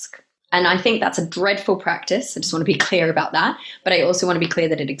you ask. And I think that's a dreadful practice. I just want to be clear about that. But I also want to be clear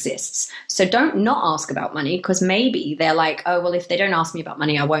that it exists. So don't not ask about money, because maybe they're like, oh, well, if they don't ask me about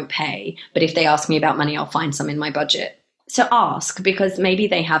money, I won't pay. But if they ask me about money, I'll find some in my budget. So ask, because maybe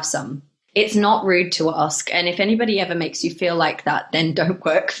they have some. It's not rude to ask. And if anybody ever makes you feel like that, then don't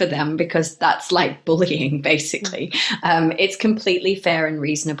work for them, because that's like bullying, basically. It's completely fair and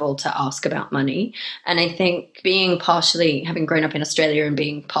reasonable to ask about money. And I think having grown up in Australia and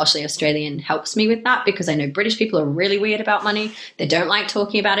being partially Australian helps me with that, because I know British people are really weird about money. They don't like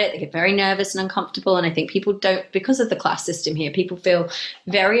talking about it. They get very nervous and uncomfortable. And I think people don't, because of the class system here, people feel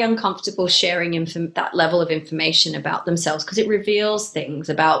very uncomfortable sharing that level of information about themselves, because it reveals things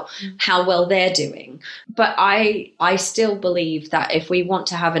about how how well they're doing. But I still believe that if we want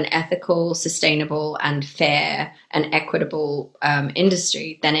to have an ethical, sustainable and fair and equitable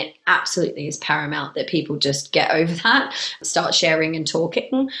industry, then it absolutely is paramount that people just get over that, start sharing and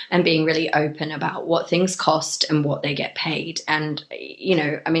talking and being really open about what things cost and what they get paid. And, you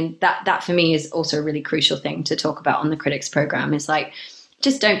know, I mean, that for me is also a really crucial thing to talk about on the Critics Program, is like,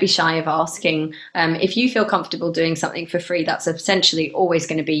 just don't be shy of asking. If you feel comfortable doing something for free, that's essentially always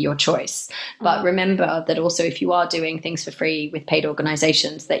going to be your choice. But remember that also, if you are doing things for free with paid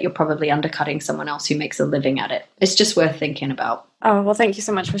organizations, that you're probably undercutting someone else who makes a living at it. It's just worth thinking about. Oh, well, thank you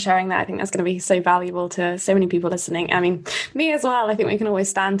so much for sharing that. I think that's going to be so valuable to so many people listening. I mean, me as well. I think we can always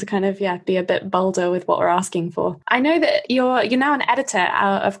stand to kind of, be a bit bolder with what we're asking for. I know that you're now an editor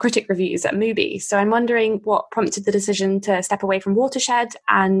of critic reviews at Mubi. So I'm wondering what prompted the decision to step away from Watershed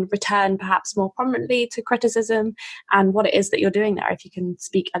and return perhaps more prominently to criticism, and what it is that you're doing there, if you can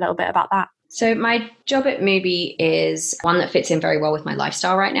speak a little bit about that. So my job at Mubi is one that fits in very well with my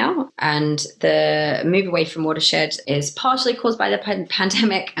lifestyle right now. And the move away from Watershed is partially caused by the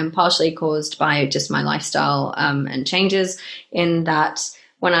pandemic and partially caused by just my lifestyle and changes, in that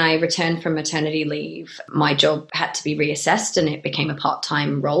when I returned from maternity leave, my job had to be reassessed and it became a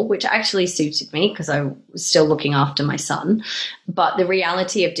part-time role, which actually suited me because I was still looking after my son. But the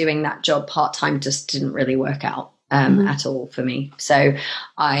reality of doing that job part-time just didn't really work out. At all for me. So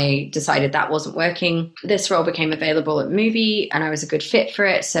I decided that wasn't working. This role became available at Mubi and I was a good fit for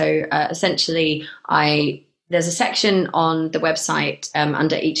it. So essentially there's a section on the website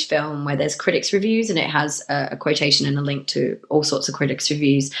under each film where there's critics reviews, and it has a quotation and a link to all sorts of critics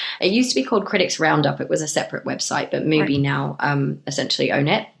reviews. It used to be called Critics Roundup. It was a separate website, but Mubi now essentially own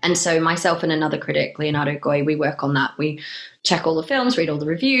it. And so myself and another critic, Leonardo Goy, we work on that. We check all the films, read all the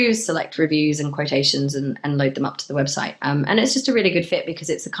reviews, select reviews and quotations and load them up to the website. And it's just a really good fit because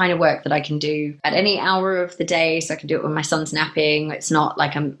it's the kind of work that I can do at any hour of the day. So I can do it when my son's napping. It's not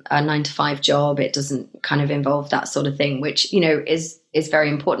like a 9-to-5 job. It doesn't kind of involve that sort of thing, which, you know, is very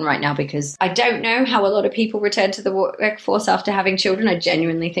important right now, because I don't know how a lot of people return to the workforce after having children. I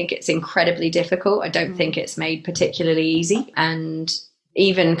genuinely think it's incredibly difficult. I don't think it's made particularly easy. And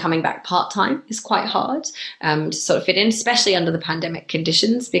even coming back part-time is quite hard to sort of fit in, especially under the pandemic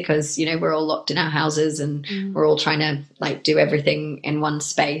conditions, because, you know, we're all locked in our houses and we're all trying to like do everything in one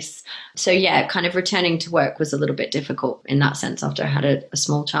space. So yeah, kind of returning to work was a little bit difficult in that sense after I had a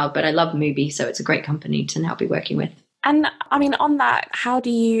small child, but I love Mubi, so it's a great company to now be working with. And I mean, on that, how do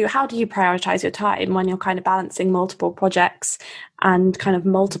you prioritize your time when you're kind of balancing multiple projects and kind of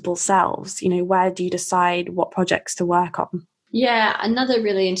multiple selves? You know, where do you decide what projects to work on? Yeah, another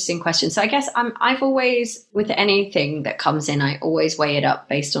really interesting question. So I guess I've always, with anything that comes in, I always weigh it up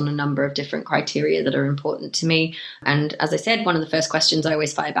based on a number of different criteria that are important to me. And as I said, one of the first questions I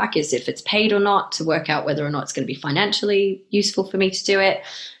always fire back is if it's paid or not, to work out whether or not it's going to be financially useful for me to do it.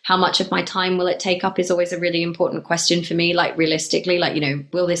 How much of my time will it take up is always a really important question for me. Like realistically, like, you know,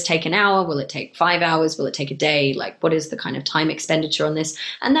 will this take an hour? Will it take 5 hours? Will it take a day? Like, what is the kind of time expenditure on this?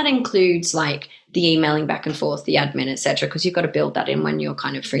 And that includes like the emailing back and forth, the admin, etc., because you've got to build that in when you're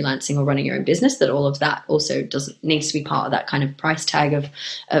kind of freelancing or running your own business, that all of that also needs to be part of that kind of price tag of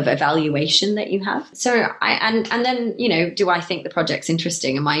evaluation that you have. So and then, you know, do I think the project's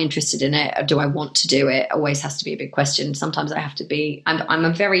interesting? Am I interested in it? Or do I want to do it? Always has to be a big question. Sometimes I have to be, I'm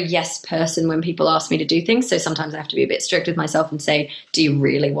a very yes person when people ask me to do things. So sometimes I have to be a bit strict with myself and say, do you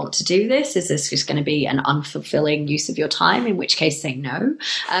really want to do this? Is this just going to be an unfulfilling use of your time? In which case say no,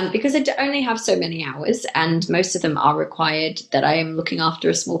 because I only have so many hours and most of them are required that I am looking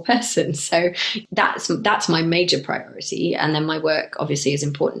after a small person. So that's my major priority. And then my work obviously is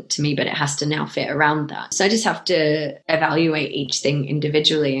important to me, but it has to now fit around that. So I just have to evaluate each thing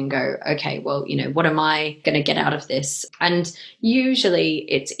individually and go, okay, well, you know, what am I going to get out of this? And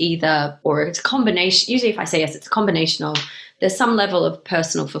usually it's either, or it's a combination. Usually if I say yes, it's a combination of there's some level of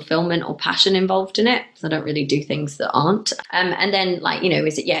personal fulfillment or passion involved in it. So I don't really do things that aren't. And then like, you know,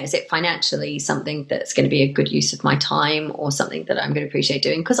 is it financially something that's going to be a good use of my time or something that I'm going to appreciate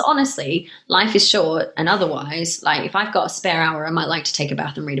doing? Because honestly, life is short, and otherwise, like if I've got a spare hour, I might like to take a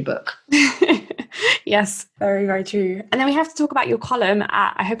bath and read a book. Yes, very, very true. And then we have to talk about your column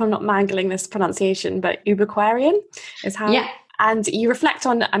at, I hope I'm not mangling this pronunciation, but Uberquarian is how... Yeah. And you reflect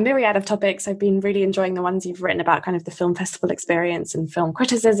on a myriad of topics. I've been really enjoying the ones you've written about kind of the film festival experience and film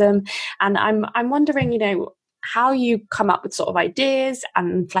criticism. And I'm wondering, you know, how you come up with sort of ideas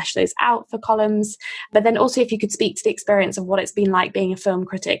and flesh those out for columns. But then also if you could speak to the experience of what it's been like being a film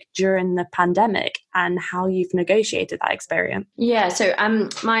critic during the pandemic and how you've negotiated that experience. Yeah, so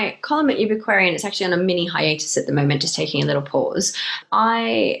my column at Ubiquarian is actually on a mini hiatus at the moment, just taking a little pause.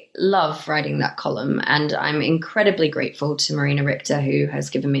 I love writing that column, and I'm incredibly grateful to Marina Richter, who has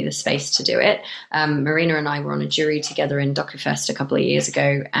given me the space to do it. Marina and I were on a jury together in DocuFest a couple of years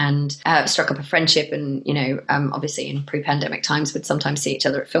ago, and struck up a friendship, and, you know, obviously in pre-pandemic times would sometimes see each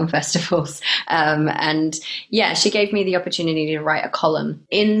other at film festivals. And yeah, she gave me the opportunity to write a column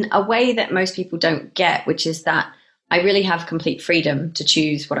in a way that most people don't get, which is that I really have complete freedom to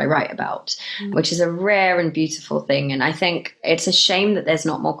choose what I write about, which is a rare and beautiful thing. And I think it's a shame that there's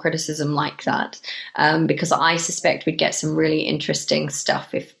not more criticism like that, because I suspect we'd get some really interesting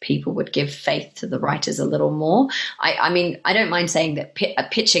stuff if people would give faith to the writers a little more. I mean, I don't mind saying that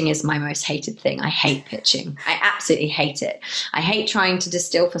pitching is my most hated thing. I hate pitching. I absolutely hate it. I hate trying to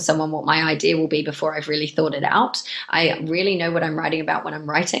distill for someone what my idea will be before I've really thought it out. I really know what I'm writing about when I'm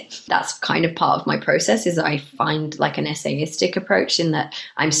writing. That's kind of part of my process, is I find like an essayistic approach in that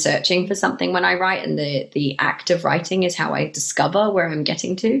I'm searching for something when I write, and the act of writing is how I discover where I'm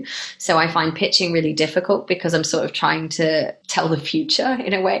getting to. So I find pitching really difficult because I'm sort of trying to tell the future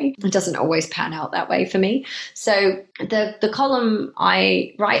in a way. It doesn't always pan out that way for me. So the column,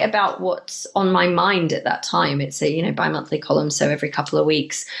 I write about what's on my mind at that time. It's a, you know, bi-monthly column, so every couple of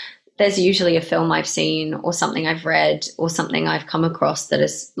weeks there's usually a film I've seen or something I've read or something I've come across that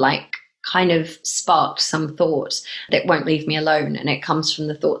is like kind of sparked some thought that won't leave me alone. And it comes from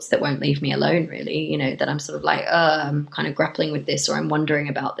the thoughts that won't leave me alone, really, you know, that I'm sort of like, I'm kind of grappling with this, or I'm wondering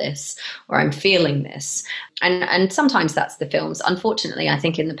about this, or I'm feeling this. And sometimes that's the films. Unfortunately, I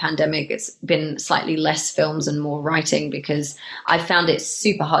think in the pandemic, it's been slightly less films and more writing, because I found it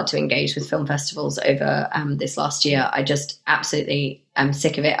super hard to engage with film festivals over this last year. I just absolutely am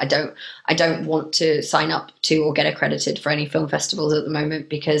sick of it. I don't want to sign up to or get accredited for any film festivals at the moment,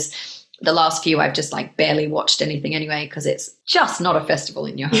 because the last few I've just like barely watched anything anyway, because it's just not a festival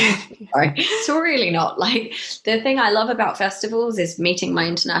in your home. Sorry. It's really not. Like, the thing I love about festivals is meeting my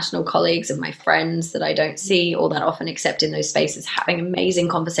international colleagues and my friends that I don't see all that often except in those spaces, having amazing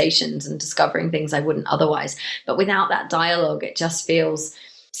conversations and discovering things I wouldn't otherwise. But without that dialogue, it just feels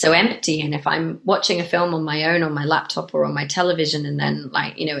so empty. And if I'm watching a film on my own on my laptop or on my television, and then,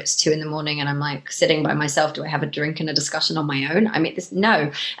 like, you know, it's 2 a.m. and I'm like sitting by myself, do I have a drink and a discussion on my own? I mean, no.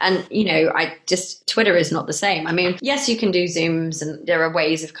 And, you know, Twitter is not the same. I mean, yes, you can do Zooms, and there are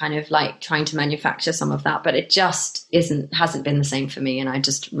ways of kind of like trying to manufacture some of that, but it just hasn't been the same for me. And I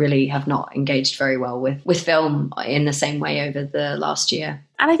just really have not engaged very well with film in the same way over the last year.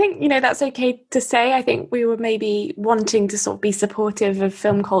 And I think, you know, that's okay to say. I think we were maybe wanting to sort of be supportive of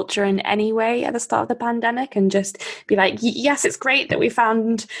film culture in any way at the start of the pandemic, and just be like, yes, it's great that we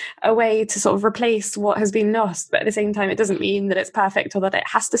found a way to sort of replace what has been lost. But at the same time, it doesn't mean that it's perfect or that it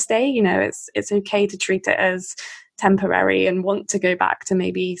has to stay. You know, it's okay to treat it as temporary and want to go back to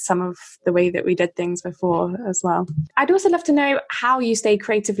maybe some of the way that we did things before as well. I'd also love to know how you stay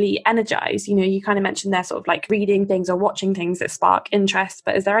creatively energized. You know, you kind of mentioned there sort of like reading things or watching things that spark interest,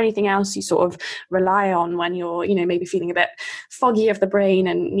 but is there anything else you sort of rely on when you're, you know, maybe feeling a bit foggy of the brain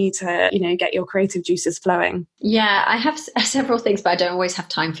and need to, you know, get your creative juices flowing? Yeah, I have several things, but I don't always have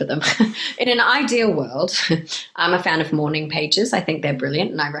time for them. In an ideal world, I'm a fan of morning pages. I think they're brilliant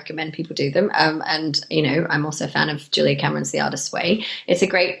and I recommend people do them. And, you know, I'm also a fan of Julia Cameron's The Artist's Way. It's a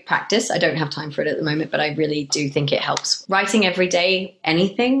great practice. I don't have time for it at the moment, but I really do think it helps. Writing every day,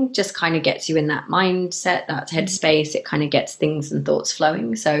 anything, just kind of gets you in that mindset, that headspace. It kind of gets things and thoughts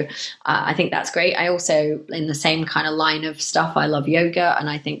flowing. So I think that's great. I also, in the same kind of line of stuff, I love yoga. And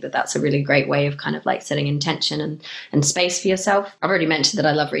I think that that's a really great way of kind of like setting intention and space for yourself. I've already mentioned that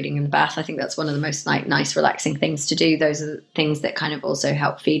I love reading in the bath. I think that's one of the most like nice, relaxing things to do. Those are the things that kind of also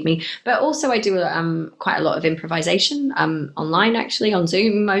help feed me. But also I do quite a lot of improvisation online, actually, on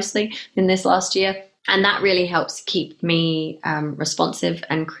Zoom mostly in this last year. And that really helps keep me responsive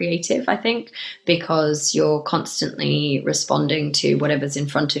and creative, I think, because you're constantly responding to whatever's in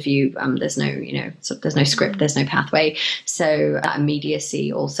front of you. There's no, there's no script, there's no pathway. So that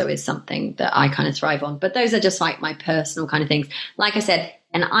immediacy also is something that I kind of thrive on. But those are just like my personal kind of things. Like I said,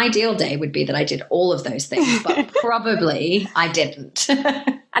 an ideal day would be that I did all of those things, but probably I didn't.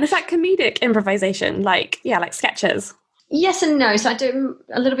 And is that comedic improvisation, like sketches? Yes and no. So I do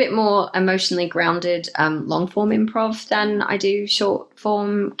a little bit more emotionally grounded long form improv than I do short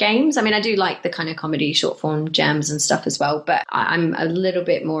form games. I mean, I do like the kind of comedy short form jams and stuff as well, but I'm a little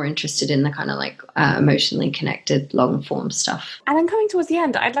bit more interested in the kind of like emotionally connected long form stuff. And then coming towards the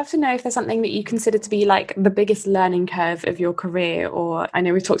end, I'd love to know if there's something that you consider to be like the biggest learning curve of your career, or I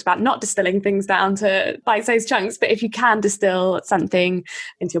know we've talked about not distilling things down to bite-sized chunks, but if you can distill something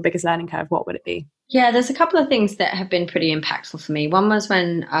into your biggest learning curve, what would it be? Yeah, there's a couple of things that have been pretty impactful for me. One was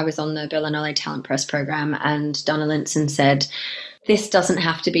when I was on the Berlinale Talent Press program and Donna Linson said, this doesn't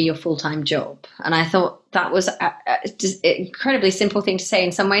have to be your full-time job. And I thought that was just an incredibly simple thing to say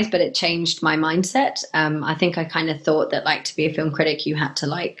in some ways, but it changed my mindset. I think I kind of thought that like to be a film critic, you had to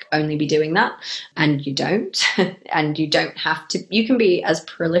like only be doing that, and you don't. And you don't have to, you can be as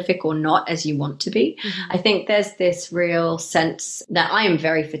prolific or not as you want to be. Mm-hmm. I think there's this real sense that I am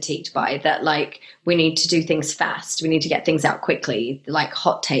very fatigued by, that like we need to do things fast. We need to get things out quickly, like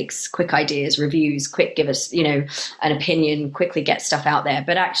hot takes, quick ideas, reviews, quick give us, you know, an opinion, quickly get stuff out there.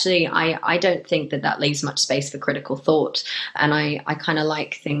 But actually, I don't think that leaves much space for critical thought. And I kind of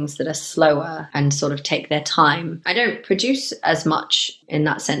like things that are slower and sort of take their time. I don't produce as much in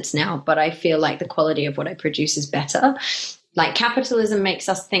that sense now, but I feel like the quality of what I produce is better. Like capitalism makes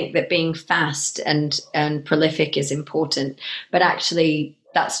us think that being fast and prolific is important, but actually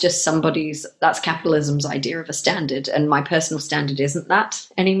that's just that's capitalism's idea of a standard. And my personal standard isn't that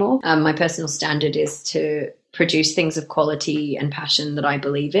anymore. My personal standard is to produce things of quality and passion that I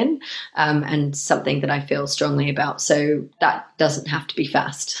believe in, and something that I feel strongly about. So that doesn't have to be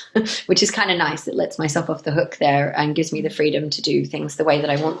fast, which is kind of nice. It lets myself off the hook there and gives me the freedom to do things the way that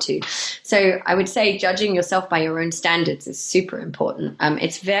I want to. So I would say judging yourself by your own standards is super important.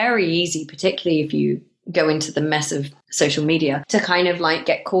 It's very easy, particularly if you go into the mess of social media, to kind of like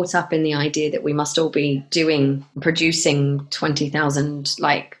get caught up in the idea that we must all be producing 20,000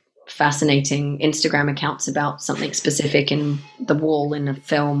 like fascinating Instagram accounts about something specific in the wall in a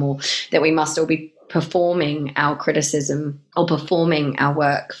film, or that we must all be performing our criticism or performing our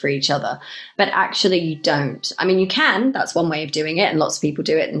work for each other. But actually you don't. I mean, you can, that's one way of doing it, and lots of people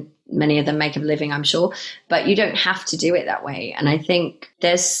do it, and many of them make a living, I'm sure, but you don't have to do it that way. And I think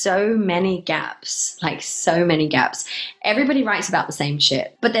there's so many gaps, like so many gaps. Everybody writes about the same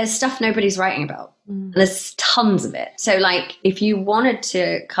shit, but there's stuff nobody's writing about. And there's tons of it. So like if you wanted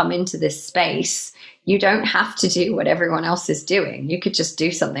to come into this space, you don't have to do what everyone else is doing. You could just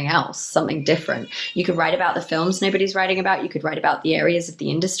do something else, something different. You could write about the films nobody's writing about. You could write about the areas of the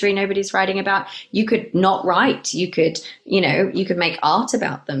industry nobody's writing about. You could not write. You could, you could make art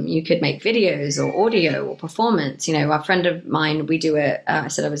about them. You could make videos or audio or performance. A friend of mine, we do I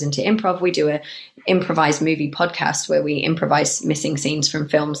said I was into improv. We do a improvised movie podcast where we improvise missing scenes from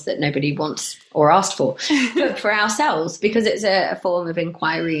films that nobody wants or asked for, but for ourselves, because it's a form of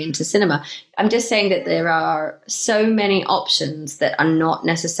inquiry into cinema. I'm just saying that there are so many options that are not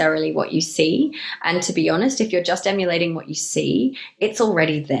necessarily what you see. And to be honest, if you're just emulating what you see, it's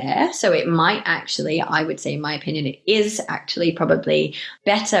already there. So it might actually, I would say, in my opinion, it is actually probably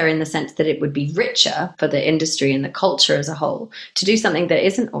better in the sense that it would be richer for the industry and the culture as a whole to do something that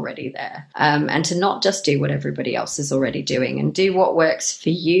isn't already there, and to not just do what everybody else is already doing, and do what works for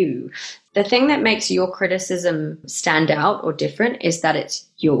you. The thing that makes your criticism stand out or different is that it's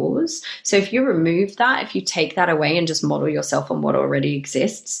yours. So if you remove that, if you take that away and just model yourself on what already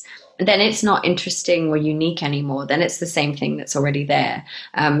exists, then it's not interesting or unique anymore. Then it's the same thing that's already there.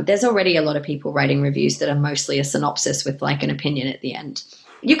 There's already a lot of people writing reviews that are mostly a synopsis with like an opinion at the end.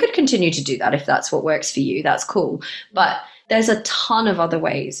 You could continue to do that if that's what works for you. That's cool. But there's a ton of other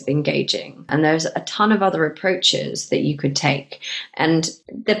ways of engaging, and there's a ton of other approaches that you could take. And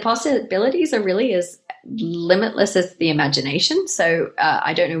the possibilities are really as limitless as the imagination. So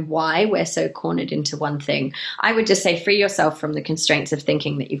I don't know why we're so cornered into one thing. I would just say free yourself from the constraints of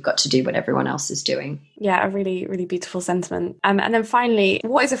thinking that you've got to do what everyone else is doing. Yeah, a really, really beautiful sentiment. And then finally,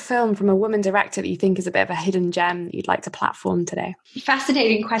 what is a film from a woman director that you think is a bit of a hidden gem that you'd like to platform today?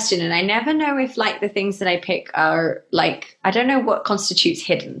 Fascinating question. And I never know if like the things that I pick are like, I don't know what constitutes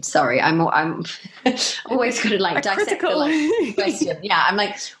hidden. Sorry, I'm always going to like dissect the question. Yeah, I'm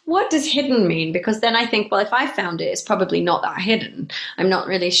like, what does hidden mean? Because then I think, well, if I found it, it's probably not that hidden. I'm not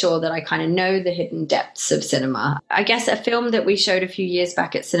really sure that I kind of know the hidden depths of cinema. I guess a film that we showed a few years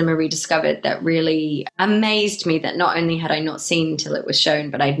back at Cinema Rediscovered that really amazed me, that not only had I not seen until it was shown,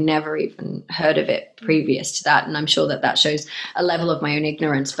 but I'd never even heard of it previous to that. And I'm sure that shows a level of my own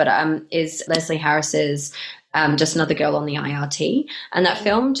ignorance, but is Leslie Harris's Just Another Girl on the IRT. And that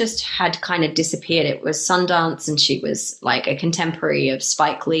film just had kind of disappeared. It was Sundance, and she was like a contemporary of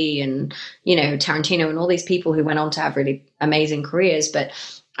Spike Lee and, Tarantino and all these people who went on to have really amazing careers. But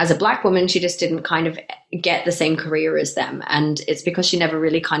as a Black woman, she just didn't kind of get the same career as them. And it's because she never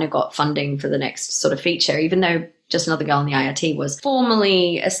really kind of got funding for the next sort of feature, even though Just Another Girl on the IRT was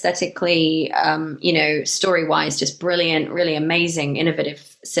formally, aesthetically, story-wise, just brilliant, really amazing,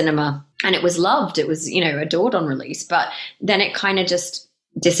 innovative cinema. And it was loved. It was, adored on release. But then it kind of just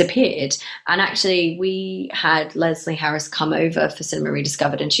disappeared. And actually, we had Leslie Harris come over for Cinema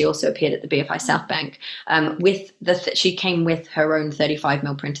Rediscovered, and she also appeared at the BFI South Bank with she came with her own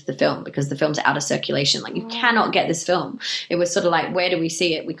 35mm print of the film, because the film's out of circulation. Like, you cannot get this film. It was sort of like, where do we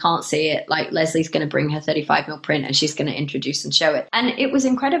see it? We can't see it. Like, Leslie's going to bring her 35mm print and she's going to introduce and show it. And it was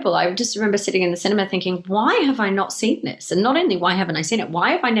incredible. I just remember sitting in the cinema thinking, why have I not seen this? And not only why haven't I seen it,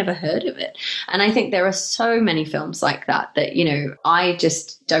 why have I never heard of it? And I think there are so many films like that, you know, I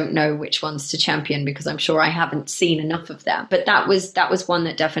just don't know which ones to champion, because I'm sure I haven't seen enough of them. But that was one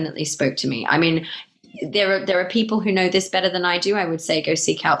that definitely spoke to me. I mean, there are people who know this better than I do. I would say go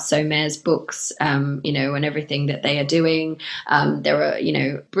seek out Somare's books, you know, and everything that they are doing. There are, you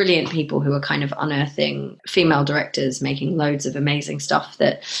know, brilliant people who are kind of unearthing female directors making loads of amazing stuff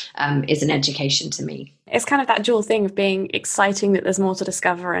that is an education to me. It's kind of that dual thing of being exciting that there's more to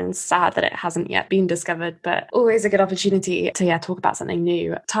discover and sad that it hasn't yet been discovered, but always a good opportunity to talk about something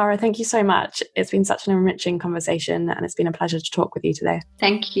new. Tara, thank you so much. It's been such an enriching conversation, and it's been a pleasure to talk with you today.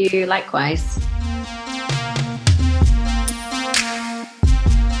 Thank you. Likewise.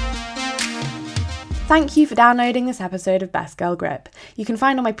 Thank you for downloading this episode of Best Girl Grip. You can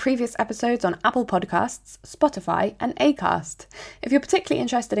find all my previous episodes on Apple Podcasts, Spotify, and Acast. If you're particularly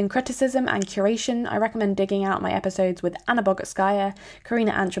interested in criticism and curation, I recommend digging out my episodes with Anna Bogoskaya,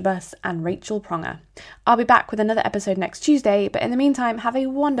 Karina Antrobus, and Rachel Pronger. I'll be back with another episode next Tuesday, but in the meantime, have a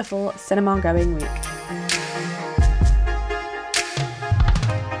wonderful cinema-going week.